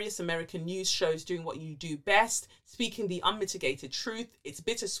on various American news shows doing what you do best, speaking the unmitigated truth. It's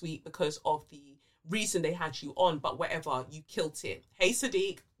bittersweet because of the reason they had you on, but whatever, you killed it. Hey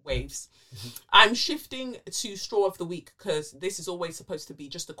Sadiq, waves. I'm shifting to Straw of the Week because this is always supposed to be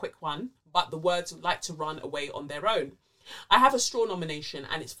just a quick one, but the words like to run away on their own. I have a straw nomination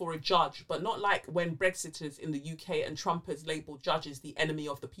and it's for a judge, but not like when Brexiters in the UK and Trumpers label judges the enemy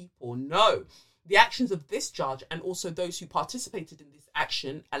of the people. No, the actions of this judge and also those who participated in this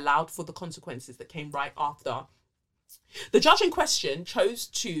action allowed for the consequences that came right after. The judge in question chose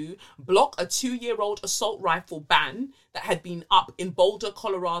to block a 2-year-old assault rifle ban that had been up in Boulder,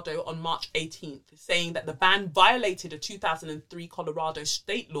 Colorado on March 18th, saying that the ban violated a 2003 Colorado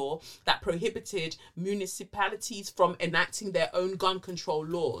state law that prohibited municipalities from enacting their own gun control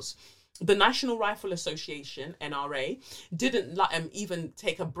laws. The National Rifle Association, NRA, didn't let him even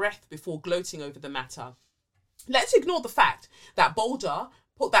take a breath before gloating over the matter. Let's ignore the fact that Boulder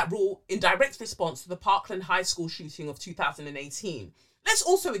put that rule in direct response to the Parkland High School shooting of 2018. Let's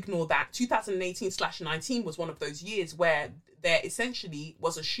also ignore that 2018/19 was one of those years where there essentially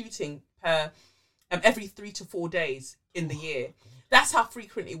was a shooting per every 3 to 4 days in the year. That's how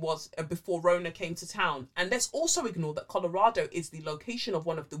frequent it was before Rona came to town. And let's also ignore that Colorado is the location of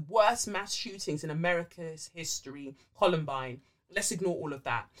one of the worst mass shootings in America's history, Columbine. Let's ignore all of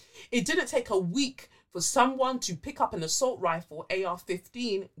that. It didn't take a week for someone to pick up an assault rifle,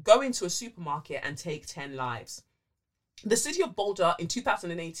 AR-15, go into a supermarket and take 10 lives. The city of Boulder in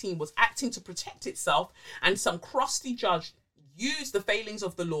 2018 was acting to protect itself, and some crusty judge used the failings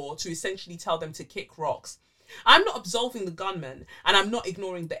of the law to essentially tell them to kick rocks. I'm not absolving the gunmen, and I'm not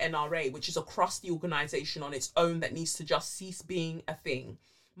ignoring the NRA, which is a crusty organisation on its own that needs to just cease being a thing.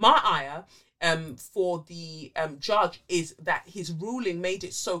 My ire for the judge is that his ruling made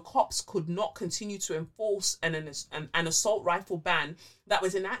it so cops could not continue to enforce an assault rifle ban that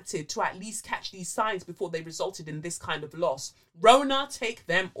was enacted to at least catch these signs before they resulted in this kind of loss. Rona, take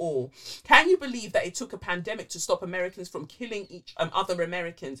them all. Can you believe that it took a pandemic to stop Americans from killing each other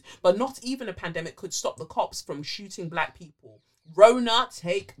Americans, but not even a pandemic could stop the cops from shooting black people? Rona,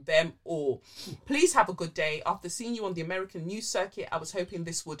 take them all. Please have a good day. After seeing you on the American news circuit, I was hoping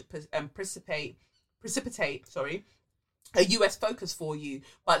this would precipitate a US focus for you.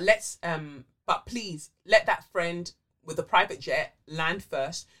 But please let that friend with a private jet land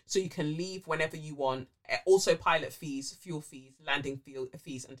first so you can leave whenever you want. Also pilot fees, fuel fees, landing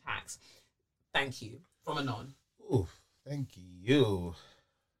fees and tax. Thank you. From Anon. Oh, thank you.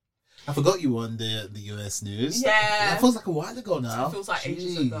 I forgot you won the US news. Yeah. That feels like a while ago now. It feels like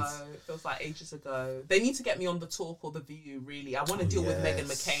ages ago. They need to get me on the Talk or the View, really. I want to deal with Meghan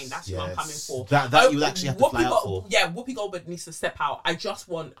McCain. That's who I'm coming for. That you actually have to fly out for. Yeah, Whoopi Goldberg needs to step out. I just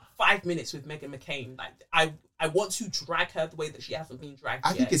want 5 minutes with Meghan McCain. Like, I want to drag her the way that she hasn't been dragged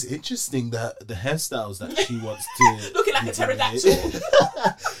yet. I think it's interesting that the hairstyles that she wants to... Looking like a pterodactyl.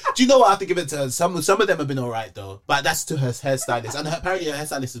 Do you know what? I have to give it to her. Some of them have been all right, though. But that's to her hairstylist. And apparently her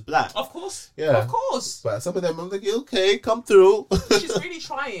hairstylist is black. Of course. Yeah. Of course. But some of them, I'm like, okay, come through. She's really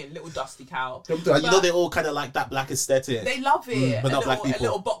trying, little dusty cow. Come through. And you know, they all kind of like that black aesthetic. They love it. But not black people. A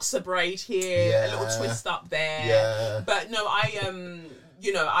little boxer braid here, a little twist up there. Yeah. But no,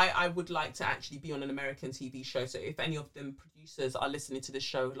 I would like to actually be on an American TV show. So if any of them producers are listening to this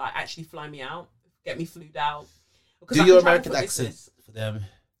show, like, actually fly me out, get me flued out. Do your American accent for them.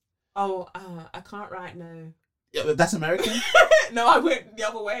 Oh, I can't right now. Yeah, but that's American? No, I went the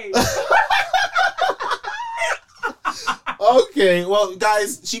other way. Okay, well,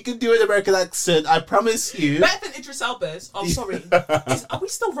 guys, she can do an American accent. I promise you. Better than Idris Elba's. Oh, sorry. Are we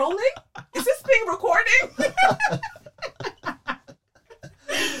still rolling? Is this thing recording?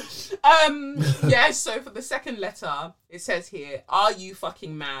 So for the second letter, it says here, are you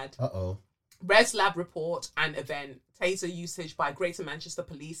fucking mad? Uh-oh. Res Lab report and event. Taser usage by Greater Manchester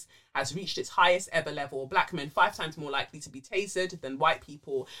Police has reached its highest ever level. Black men 5 times more likely to be tasered than white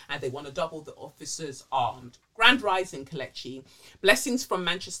people, and they want to double the officers armed. Grand rising, Kelechi. Blessings from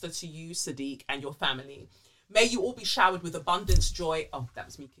Manchester to you, Sadiq, and your family. May you all be showered with abundance, joy. Oh, that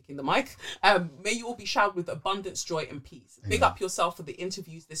was me kicking the mic. May you all be showered with abundance, joy, and peace. Amen. Big up yourself for the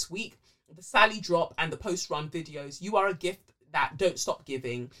interviews this week, the Sally drop, and the post-run videos. You are a gift that don't stop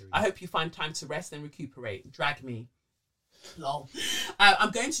giving. I hope you find time to rest and recuperate. Drag me. Lol. I'm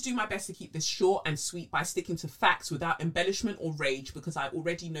going to do my best to keep this short and sweet by sticking to facts without embellishment or rage, because I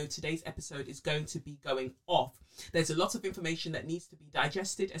already know today's episode is going to be going off. There's a lot of information that needs to be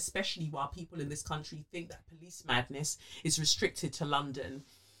digested, especially while people in this country think that police madness is restricted to London.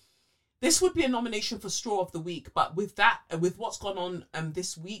 This would be a nomination for Straw of the Week, but with what's gone on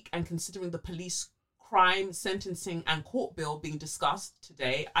this week, and considering the police crime, sentencing and court bill being discussed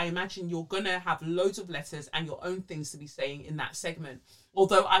today, I imagine you're going to have loads of letters and your own things to be saying in that segment.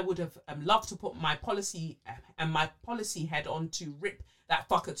 Although I would have loved to put my policy head on to rip that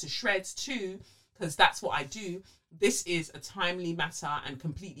fucker to shreds too, because that's what I do. This is a timely matter and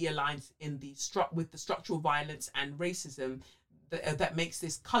completely aligns with the structural violence and racism that makes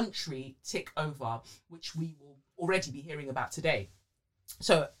this country tick over, which we will already be hearing about today.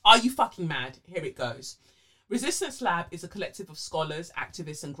 So, are you fucking mad? Here it goes. Resistance Lab is a collective of scholars,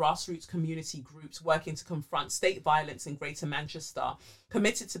 activists and grassroots community groups working to confront state violence in Greater Manchester,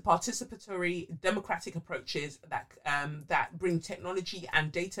 committed to participatory democratic approaches that bring technology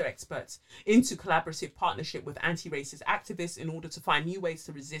and data experts into collaborative partnership with anti-racist activists in order to find new ways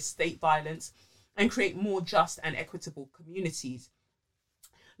to resist state violence and create more just and equitable communities.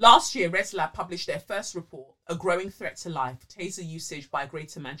 Last year, ResLab published their first report, A Growing Threat to Life, Taser Usage by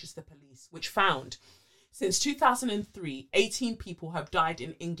Greater Manchester Police, which found, since 2003, 18 people have died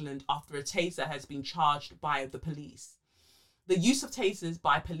in England after a taser has been charged by the police. The use of tasers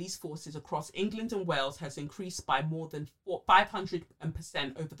by police forces across England and Wales has increased by more than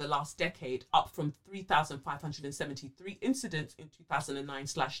 500% over the last decade, up from 3,573 incidents in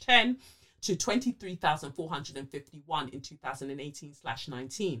 2009/10 to 23,451 in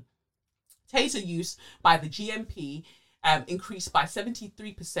 2018/19. Taser use by the GMP increased by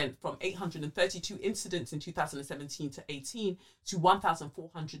 73% from 832 incidents in 2017/18 to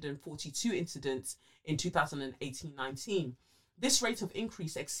 1,442 incidents in 2018/19. This rate of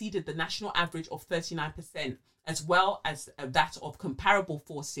increase exceeded the national average of 39%, as well as that of comparable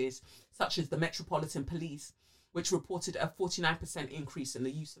forces such as the Metropolitan Police, which reported a 49% increase in the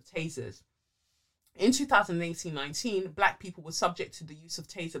use of tasers. In 2018-19, black people were subject to the use of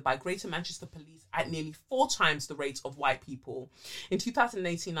taser by Greater Manchester Police at nearly 4 times the rate of white people. In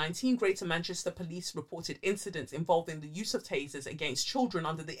 2018-19, Greater Manchester Police reported incidents involving the use of tasers against children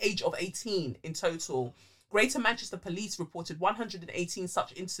under the age of 18 in total. Greater Manchester Police reported 118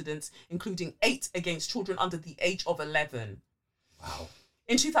 such incidents, including 8 against children under the age of 11. Wow.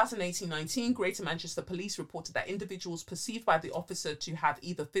 In 2018-19, Greater Manchester Police reported that individuals perceived by the officer to have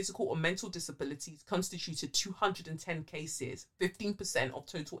either physical or mental disabilities constituted 210 cases, 15% of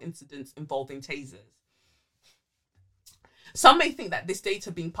total incidents involving tasers. Some may think that this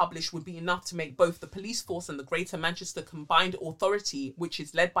data being published would be enough to make both the police force and the Greater Manchester Combined Authority, which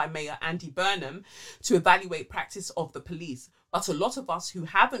is led by Mayor Andy Burnham, to evaluate practice of the police. But a lot of us who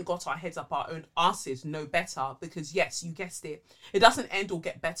haven't got our heads up our own arses know better, because yes, you guessed it, it doesn't end or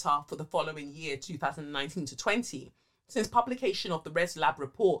get better for the following year, 2019-20. Since publication of the Res Lab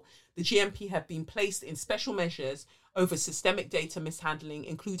report, the GMP have been placed in special measures over systemic data mishandling,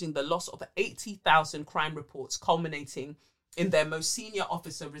 including the loss of 80,000 crime reports, culminating in their most senior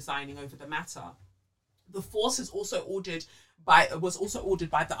officer resigning over the matter. The force was also ordered by the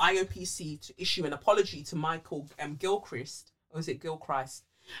IOPC to issue an apology to Michael Gilchrist, a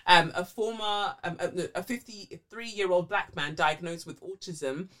 53-year-old black man diagnosed with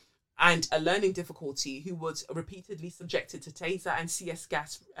autism and a learning difficulty, who was repeatedly subjected to taser and CS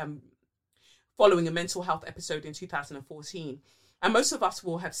gas following a mental health episode in 2014. And most of us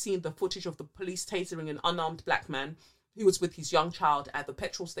will have seen the footage of the police tasering an unarmed black man who was with his young child at the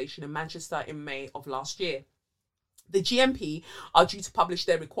petrol station in Manchester in May of last year. The GMP are due to publish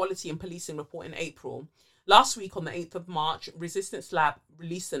their Equality in Policing report in April. Last week, on the 8th of March, Resistance Lab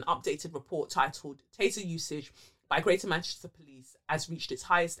released an updated report titled Taser Usage by Greater Manchester Police has reached its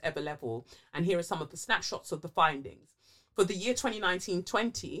highest ever level. And here are some of the snapshots of the findings. For the year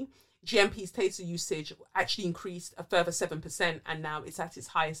 2019-20, GMP's taser usage actually increased a further 7%, and now it's at its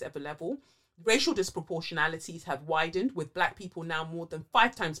highest ever level. Racial disproportionalities have widened, with black people now more than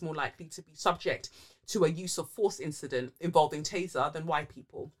 5 times more likely to be subject to a use of force incident involving taser than white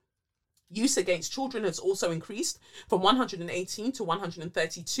people. Use against children has also increased from 118 to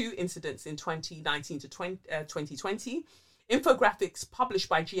 132 incidents in 2019 to 2020. Infographics published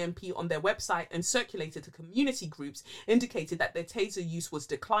by GMP on their website and circulated to community groups indicated that their taser use was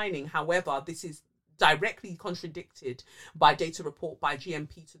declining. However, this is directly contradicted by data report by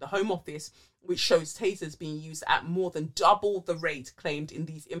GMP to the Home Office, which shows tasers being used at more than double the rate claimed in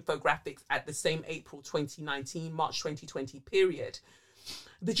these infographics at the same April 2019, March 2020 period.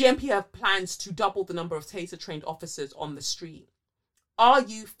 The GMP have plans to double the number of taser-trained officers on the street. Are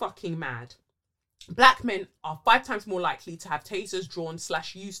you fucking mad? Black men are 5 times more likely to have tasers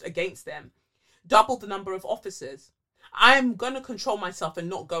drawn/used against them. Double the number of officers. I'm going to control myself and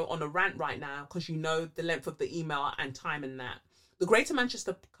not go on a rant right now, because you know the length of the email and time and that. The Greater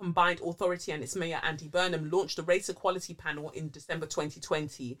Manchester Combined Authority and its Mayor Andy Burnham launched a race equality panel in December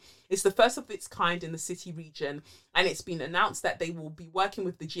 2020. It's the first of its kind in the city region, and it's been announced that they will be working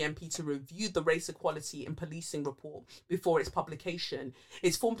with the GMP to review the race equality in policing report before its publication.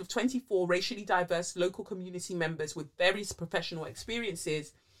 It's formed of 24 racially diverse local community members with various professional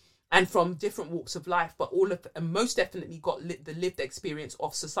experiences and from different walks of life, but all of them most definitely got the lived experience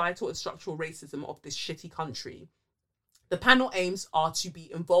of societal and structural racism of this shitty country. The panel aims are to be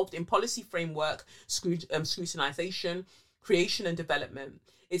involved in policy framework, scrutinization, creation and development.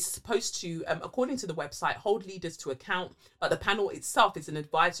 It's supposed to, according to the website, hold leaders to account, but the panel itself is an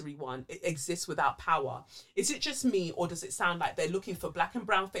advisory one. It exists without power. Is it just me, or does it sound like they're looking for black and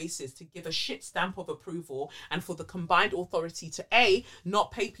brown faces to give a shit stamp of approval, and for the combined authority to A,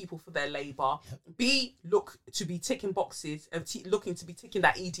 not pay people for their labour, B, look to be ticking boxes, looking to be ticking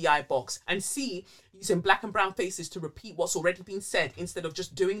that EDI box, and C, using black and brown faces to repeat what's already been said instead of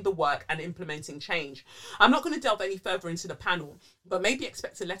just doing the work and implementing change. I'm not going to delve any further into the panel, but maybe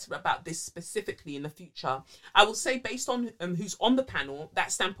expect a letter about this specifically in the future. I will say, based on who's on the panel,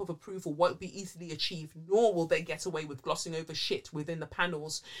 that stamp of approval won't be easily achieved, nor will they get away with glossing over shit within the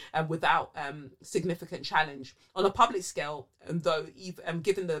panels without significant challenge. On a public scale, though,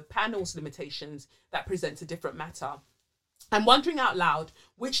 given the panel's limitations, that presents a different matter. I'm wondering out loud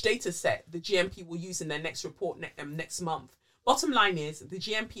which data set the GMP will use in their next report next month. Bottom line is, the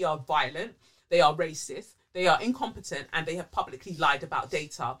GMP are violent, they are racist, they are incompetent, and they have publicly lied about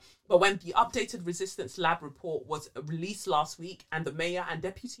data. But when the updated Resistance Lab report was released last week and the mayor and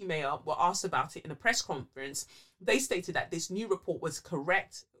deputy mayor were asked about it in a press conference, they stated that this new report was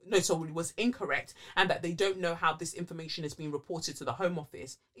incorrect, and that they don't know how this information is being reported to the Home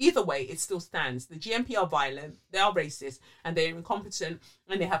Office. Either way, it still stands. The GMP are violent, they are racist, and they are incompetent,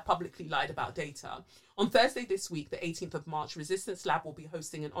 and they have publicly lied about data. On Thursday this week, the 18th of March, Resistance Lab will be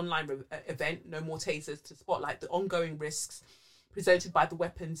hosting an online event, No More Tasers, to spotlight the ongoing risks presented by the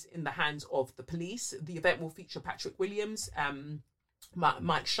weapons in the hands of the police. The event will feature Patrick Williams,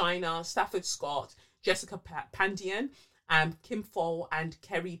 Mike Shiner, Stafford Scott, Jessica Pandian, Kim Foll, and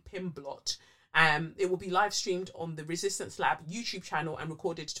Kerry Pimblott. It will be live streamed on the Resistance Lab YouTube channel and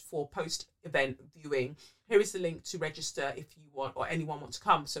recorded for post-event viewing. Here is the link to register if you want, or anyone wants to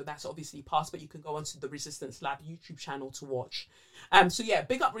come. So that's obviously past, but you can go onto the Resistance Lab YouTube channel to watch. So yeah,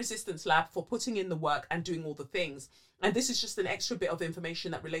 big up Resistance Lab for putting in the work and doing all the things. And this is just an extra bit of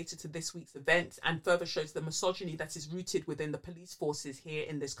information that related to this week's event and further shows the misogyny that is rooted within the police forces here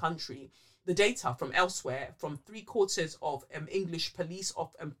in this country. The data from elsewhere, from 3/4 of English police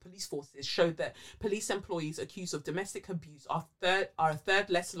forces, showed that police employees accused of domestic abuse are a third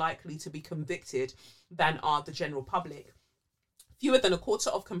less likely to be convicted than are the general public. Fewer than a quarter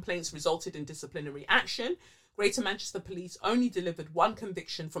of complaints resulted in disciplinary action. Greater Manchester Police only delivered 1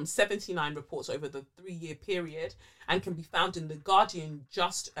 conviction from 79 reports over the 3-year period, and can be found in the Guardian.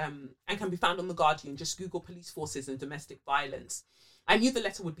 Just Google police forces and domestic violence. I knew the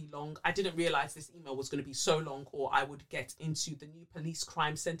letter would be long. I didn't realise this email was going to be so long, or I would get into the new police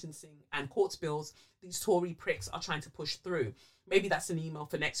crime sentencing and court bills these Tory pricks are trying to push through. Maybe that's an email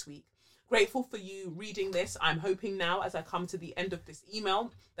for next week. Grateful for you reading this. I'm hoping now, as I come to the end of this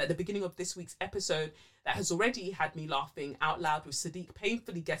email, that the beginning of this week's episode that has already had me laughing out loud with Sadiq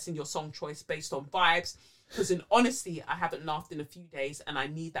painfully guessing your song choice based on vibes, because in honesty, I haven't laughed in a few days and I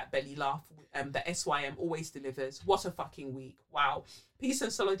need that belly laugh that SYM always delivers. What a fucking week. Wow. Peace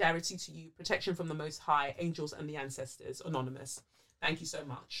and solidarity to you. Protection from the Most High, angels and the ancestors. Anonymous. Thank you so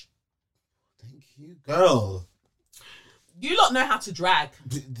much. Thank you, girl. You lot know how to drag.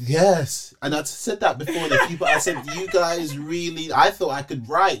 Yes, and I said that before. The people, I said, you guys really. I thought I could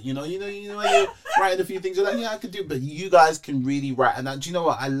write. You know, you're writing a few things. You're like, yeah, I could do, but you guys can really write. And do you know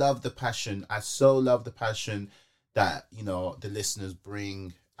what? I love the passion. I so love the passion that the listeners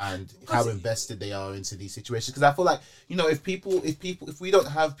bring and how invested they are into these situations. Because I feel like if we don't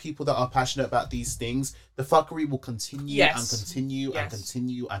have people that are passionate about these things, the fuckery will continue and continue and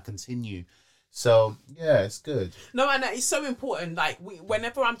continue and continue. So yeah, it's good. No, and it's so important. Like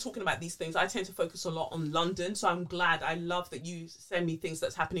whenever I'm talking about these things, I tend to focus a lot on London. So I'm glad. I love that you send me things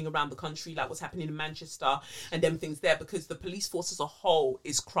that's happening around the country, like what's happening in Manchester and them things there, because the police force as a whole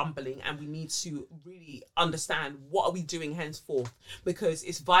is crumbling, and we need to really understand what are we doing henceforth, because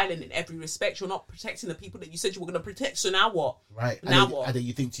it's violent in every respect. You're not protecting the people that you said you were going to protect. So now what? Right. What? And then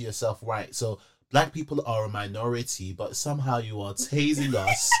you think to yourself, right? So black people are a minority, but somehow you are tasing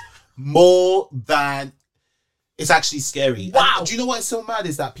us. More than it's actually scary. Wow. And do you know what's so mad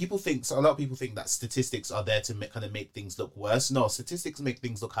is that a lot of people think that statistics are there to make things look worse. No, statistics make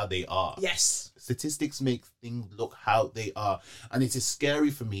things look how they are. Yes. Statistics make things look how they are. And it is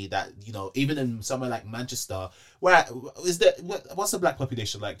scary for me that, even in somewhere like Manchester, what's the black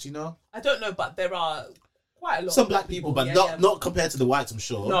population like? Do you know? I don't know, but there are quite a lot. Some black people, but not compared to the whites, I'm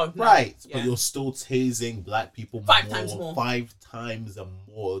sure. No. Right. Yeah. But you're still tasing black people 5 times more. 5 times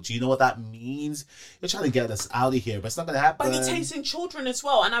more. Do you know what that means? You're trying to get us out of here, but it's not going to happen. But you're tasing children as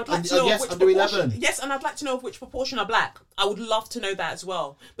well, and I would like to know yes, which under proportion. 11. Yes, and I'd like to know of which proportion are black. I would love to know that as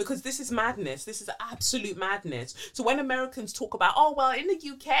well, because this is madness. This is absolute madness. So when Americans talk about, in the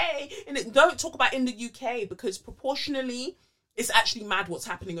UK, don't talk about in the UK, because proportionally, it's actually mad what's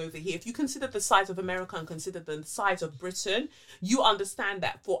happening over here. If you consider the size of America and consider the size of Britain, you understand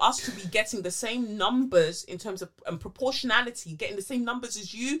that for us to be getting the same numbers in terms of proportionality, getting the same numbers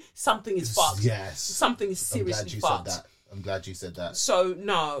as you, something is fucked. Yes. Something is seriously fucked. I'm glad you said that. So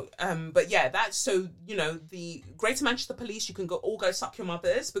no, but yeah, that's so the Greater Manchester Police. You can all go suck your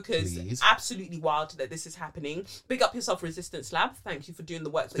mothers because it's absolutely wild that this is happening. Big up yourself, Resistance Lab. Thank you for doing the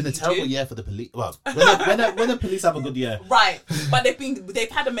work. It's been a terrible year for the police. Well, when the police have a good year, right? But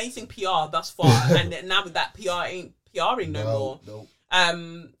they've had amazing PR thus far, and now that PR ain't PRing no more. No.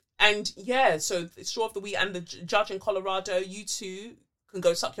 And yeah, so the Straw of the Week and the judge in Colorado, you two can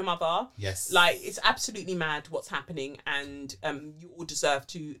go suck your mother. Yes. Like, it's absolutely mad what's happening, and you all deserve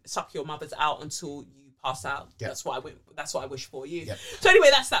to suck your mothers out until you pass out. Yep. That's what I wish for you. Yep. So anyway,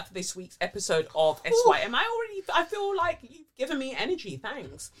 that's that for this week's episode of SYM. I feel like you've given me energy.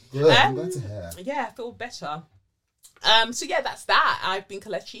 Thanks. Good. I'm glad to hear. Yeah, I feel better. So yeah, that's that. I've been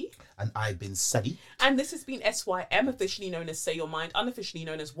Kelechi. And I've been Sadie. And this has been SYM, officially known as Say Your Mind, unofficially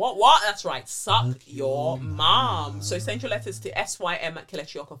known as what? That's right, Suck Your Mom. So send your letters to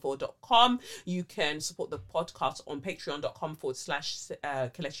sym@kelechiokafor.com. You can support the podcast on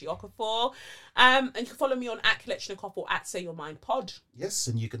patreon.com/KelechiOkafor. And you can follow me on @KelechiOkafor @Say Your Mind Pod. Yes,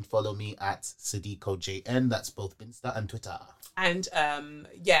 and you can follow me @SadiqoJN. That's both Insta and Twitter. And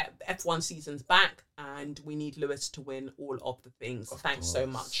F1 season's back, and we need Lewis to win all of the things. Thanks so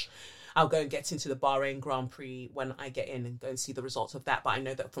much. I'll go and get into the Bahrain Grand Prix when I get in and go and see the results of that. But I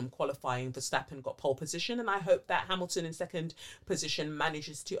know that from qualifying, Verstappen got pole position, and I hope that Hamilton in second position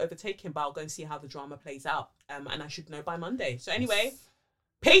manages to overtake him. But I'll go and see how the drama plays out. And I should know by Monday. So anyway,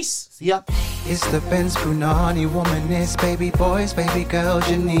 peace. See ya. It's the Benz Brunani womanist, baby boys, baby girls,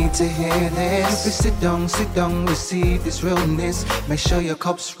 you need to hear this. If you sit down, receive this realness. Make sure your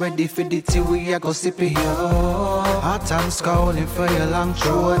cup's ready for the tea, we are go sip it, yo. Hard time scrolling for your long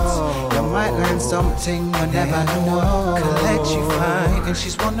shorts. You might learn something you never know. Collect you fine, and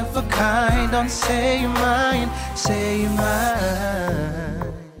she's one of a kind. Don't say your mind, say your mind.